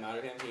anything come out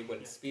of him. He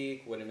wouldn't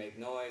speak, wouldn't make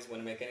noise,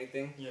 wouldn't make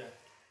anything. Yeah.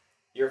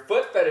 Your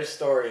foot fetish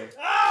story. You're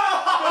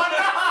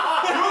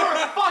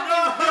a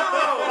fucking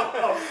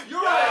hero!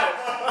 You're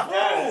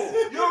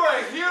You're a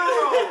hero!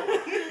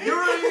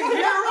 You're a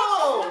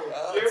hero!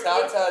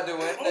 Tata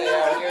Duende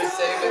out here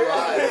saving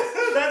lives.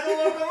 That's what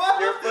woke him up?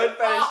 Your foot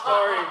fetish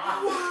story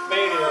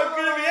made it. It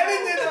could have been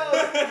anything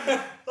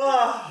else.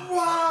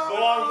 Wow!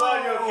 Well, I'm glad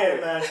you're okay,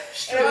 man.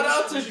 Shout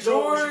out to we should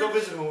go George.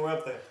 visit him when we're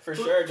up there. For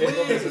sure, dude. Go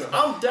Please, visit him.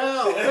 I'm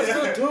down. Let's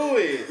go do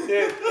it.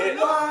 Dude,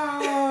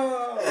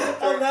 Wow!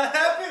 I'm not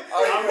happy.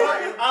 Are you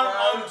fucking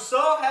I'm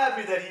so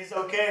happy that he's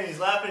okay and he's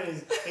laughing.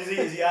 Is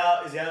he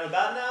out and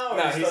about now? Or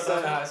No, is he he's still still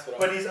in the hospital.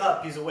 But he's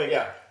up. He's awake.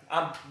 Yeah.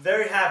 I'm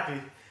very happy.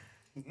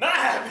 Not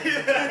happy.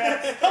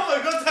 I'm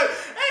like, go tell.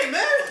 Hey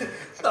man, the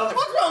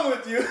fuck's wrong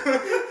with you?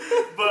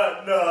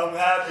 But no, I'm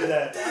happy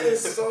that is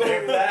so-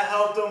 if that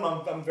helped him.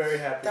 I'm very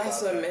happy.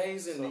 That's about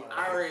amazing. That. The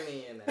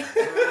irony in that.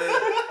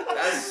 Man.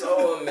 That's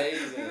so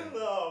amazing.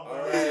 No, All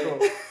that's right.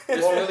 cool.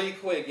 Just really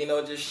quick,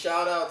 just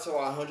shout out to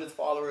our 100th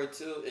follower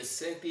too. It's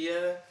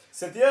Cynthia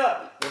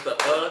Cynthia. with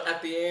the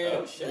at the end.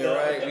 Oh, shit. You're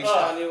right. We The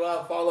shouting you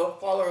out. Follow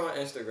her on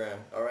Instagram.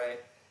 All right.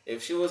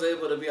 If she was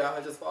able to be our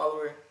 100th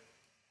follower,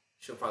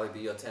 she'll probably be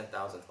your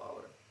 10,000th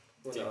follower.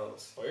 Who Dude.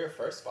 knows? or your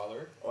first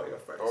follower. Or your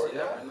first. Or, You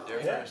yeah, never know. your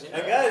Yeah. first.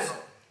 And guys,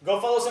 go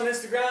follow us on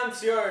Instagram.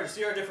 See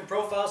our different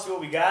profiles. See what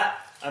we got.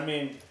 I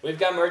mean, We've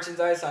got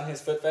merchandise on his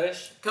foot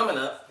fetish. Coming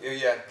up.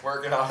 Yeah,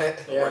 working on it.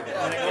 Yeah. Working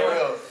on it. Yeah. For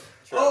real.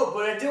 oh,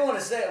 but I do want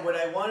to say what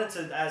I wanted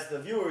to ask the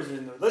viewers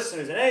and the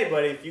listeners and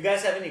anybody. If you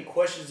guys have any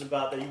questions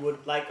about that you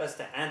would like us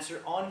to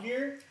answer on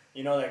here,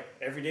 like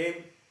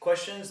everyday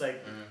questions,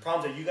 like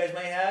problems that you guys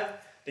may have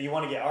that you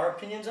want to get our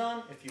opinions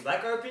on. If you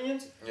like our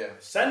opinions, Yeah.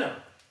 send them.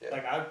 Yeah.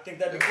 Like, I think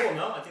that'd be cool,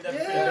 no? I think that'd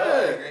be pretty Yeah. dope. I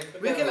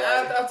agree. We can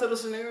add that to the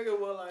scenario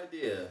well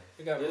idea.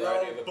 We got a You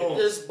variety know, of boom.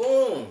 opinions. just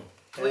boom.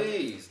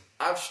 Please.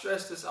 I've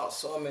stressed this out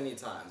so many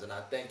times, and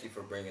I thank you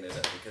for bringing it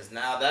up because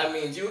now that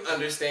means you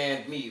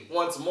understand me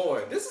once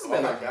more. This has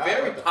been my a God,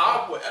 very what the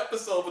powerful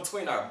episode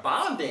between our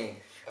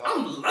bonding.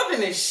 I'm loving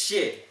this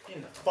shit.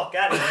 Get the fuck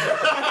out of here.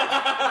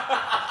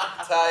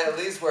 Ty, at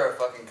least wear a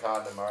fucking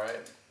condom,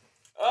 alright?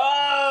 For the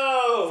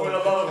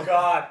Oh! love of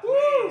God,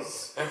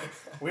 please.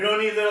 We don't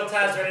need little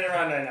Taz running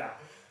around right now.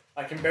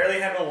 I can barely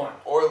handle one.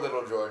 Or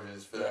Little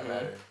George's, for that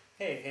matter.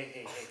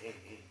 Hey.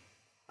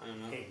 I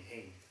don't know.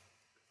 Hey.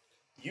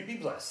 You be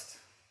blessed.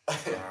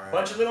 Alright.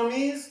 Bunch of little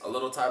me's? A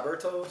little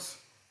Tybertos.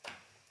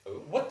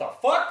 What the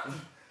fuck?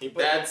 He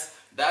put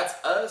That's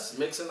us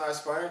mixing our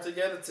sperm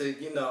together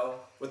to, you know,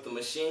 with the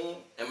machine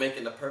and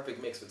making the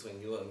perfect mix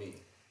between you and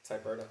me.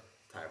 Tyberto.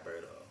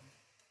 Tyberto.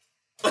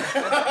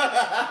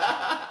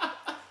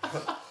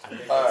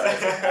 Alright.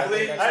 I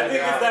think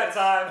it's that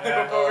time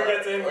before we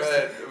get to him.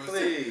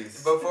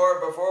 Please.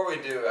 Before we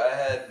do,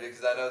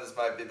 because I know this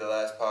might be the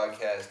last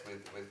podcast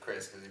with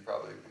Chris, because he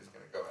probably was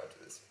going to go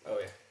after this. Oh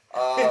yeah.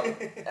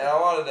 And I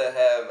wanted to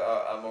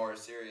have a more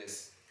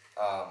serious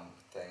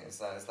thing. It's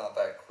not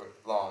that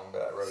long,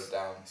 but I wrote it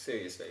down.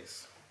 Serious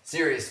face.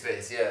 Serious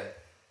face, yeah.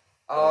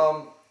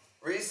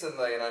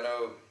 Recently, and I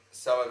know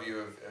some of you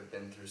have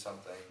been through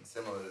something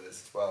similar to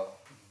this as well.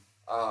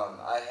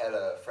 I had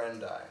a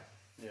friend die.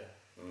 Yeah.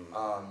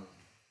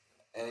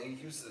 And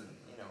he was the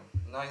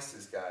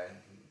nicest guy.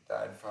 He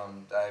died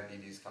from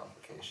diabetes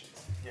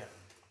complications. Yeah.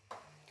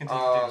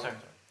 Sorry.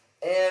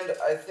 And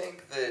I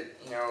think that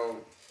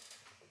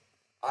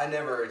I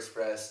never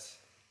expressed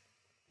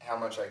how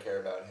much I care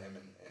about him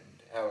and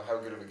how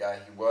good of a guy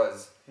he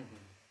was.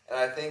 And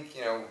I think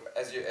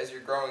as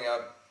you're growing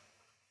up,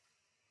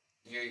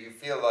 you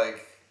feel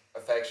like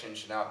affection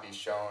should not be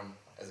shown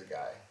as a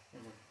guy.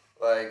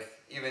 Like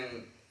you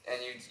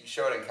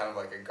show it in kind of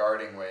like a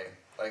guarding way,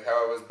 like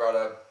how I was brought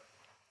up.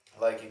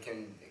 Like it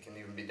can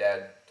even be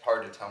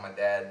hard to tell my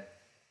dad,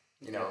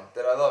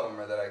 that I love him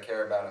or that I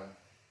care about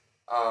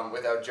him,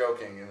 without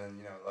joking and then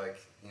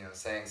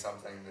saying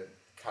something that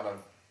kind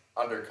of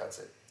undercuts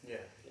it.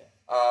 Yeah.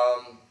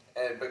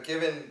 But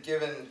given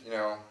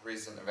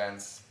recent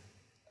events,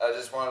 I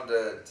just wanted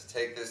to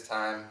take this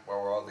time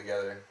while we're all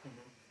together,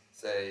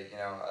 say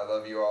I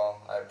love you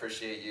all, I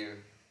appreciate you,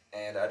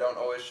 and I don't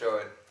always show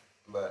it,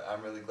 but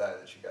I'm really glad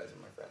that you guys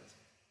are my friends.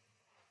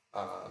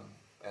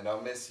 And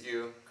I'll miss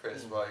you,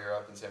 Chris, while you're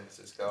up in San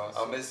Francisco.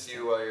 I'll miss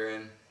you while you're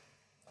in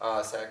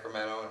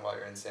Sacramento and while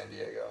you're in San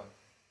Diego.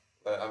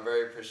 But I'm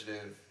very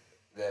appreciative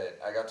that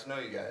I got to know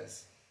you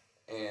guys,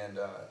 and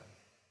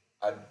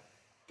I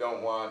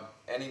don't want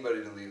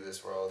anybody to leave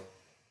this world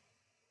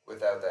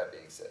without that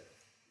being said.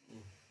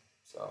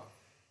 So.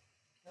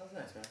 That was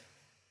nice, man.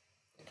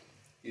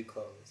 You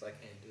close. I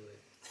can't do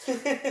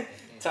it.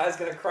 Ty's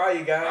gonna cry,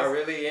 you guys. I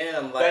really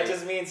am. That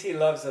just means he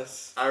loves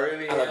us. I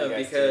really I love you am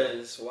guys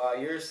because while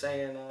you're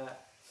saying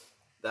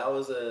that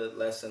was a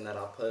lesson that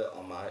I put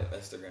on my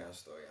Instagram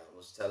story. I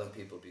was telling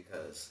people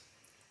because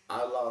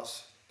I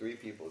lost 3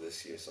 people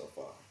this year so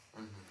far.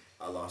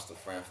 I lost a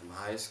friend from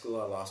high school,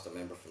 I lost a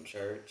member from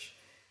church,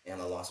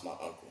 and I lost my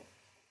uncle.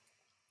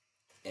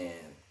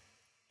 And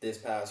this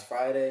past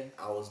Friday,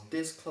 I was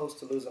this close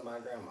to losing my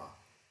grandma.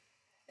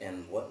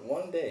 And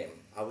one day,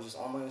 I was just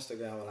on my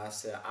Instagram and I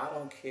said, I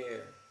don't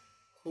care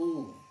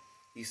who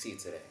you see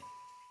today.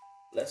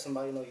 Let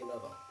somebody know you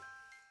love them.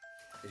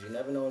 Because you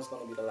never know when it's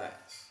going to be the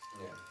last.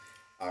 Yeah.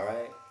 All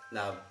right?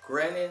 Now,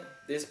 granted,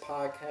 this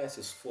podcast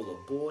is full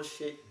of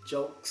bullshit,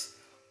 jokes,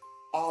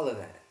 all of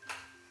that.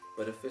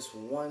 But if it's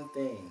one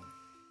thing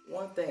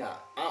I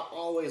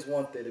always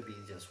want there to be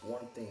just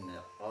one thing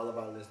that all of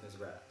our listeners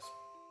grasp.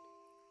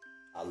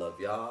 I love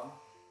y'all.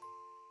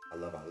 I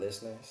love our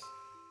listeners.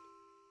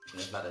 And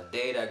there's not a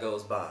day that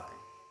goes by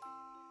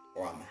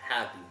where I'm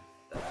happy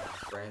that I have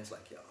friends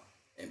like y'all.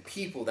 And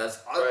people that's...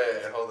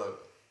 Wait, hold up.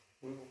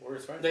 We're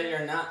his friends. That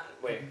you're not.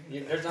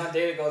 There's not a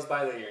day that goes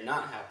by that you're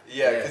not happy.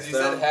 Yeah, because you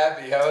said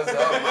happy. How was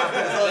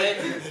that?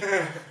 Thank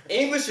you.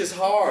 English is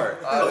hard.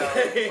 I know,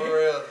 for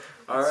real.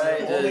 All right,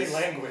 It's your only just-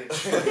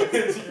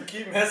 language. You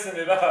keep messing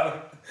it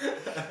up.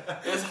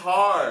 It's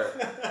hard.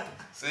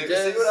 See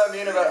what I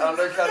mean about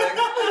undercutting?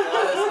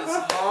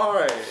 Yes, it's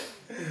hard.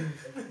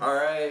 All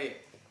right.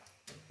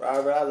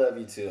 Robert, I love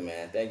you too,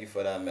 man. Thank you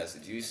for that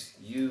message.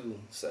 You,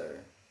 sir,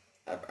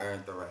 have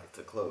earned the right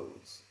to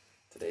close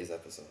today's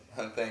episode.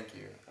 Thank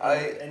you.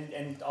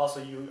 And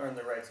also you earn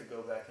the right to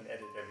go back and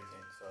edit everything.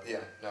 So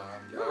Yeah, no,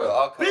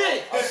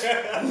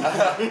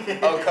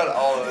 I'll cut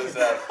all of this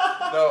out.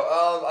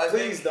 No,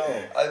 Please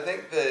don't. I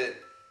think that,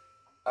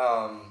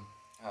 oh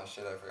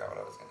shit, I forgot what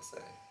I was gonna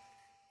say.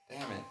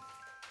 Damn it.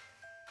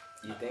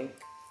 You think?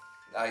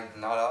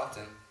 Not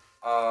often.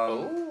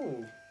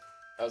 Ooh,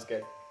 that was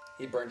good.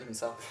 He burned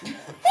himself.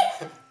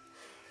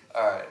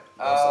 Alright.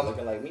 You're also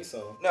looking like me,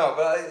 so. No,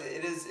 but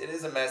it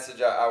is a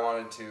message I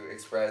wanted to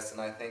express,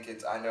 and I think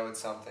I know it's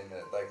something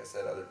that, like I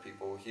said, other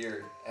people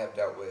here have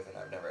dealt with, and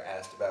I've never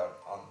asked about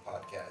on the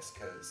podcast,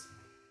 because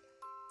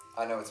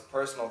I know it's a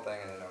personal thing,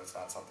 and I know it's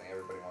not something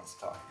everybody wants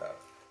to talk about.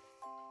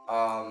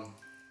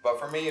 But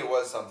for me, it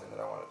was something that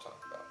I wanted to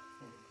talk about.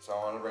 So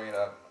I want to bring it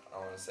up. I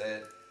want to say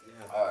it.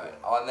 Yeah. All right.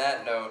 On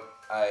that note,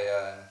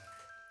 I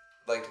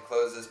like to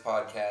close this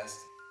podcast,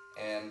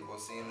 and we'll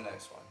see you in the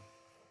next one.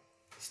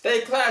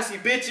 Stay classy,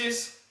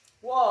 bitches.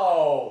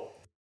 Whoa.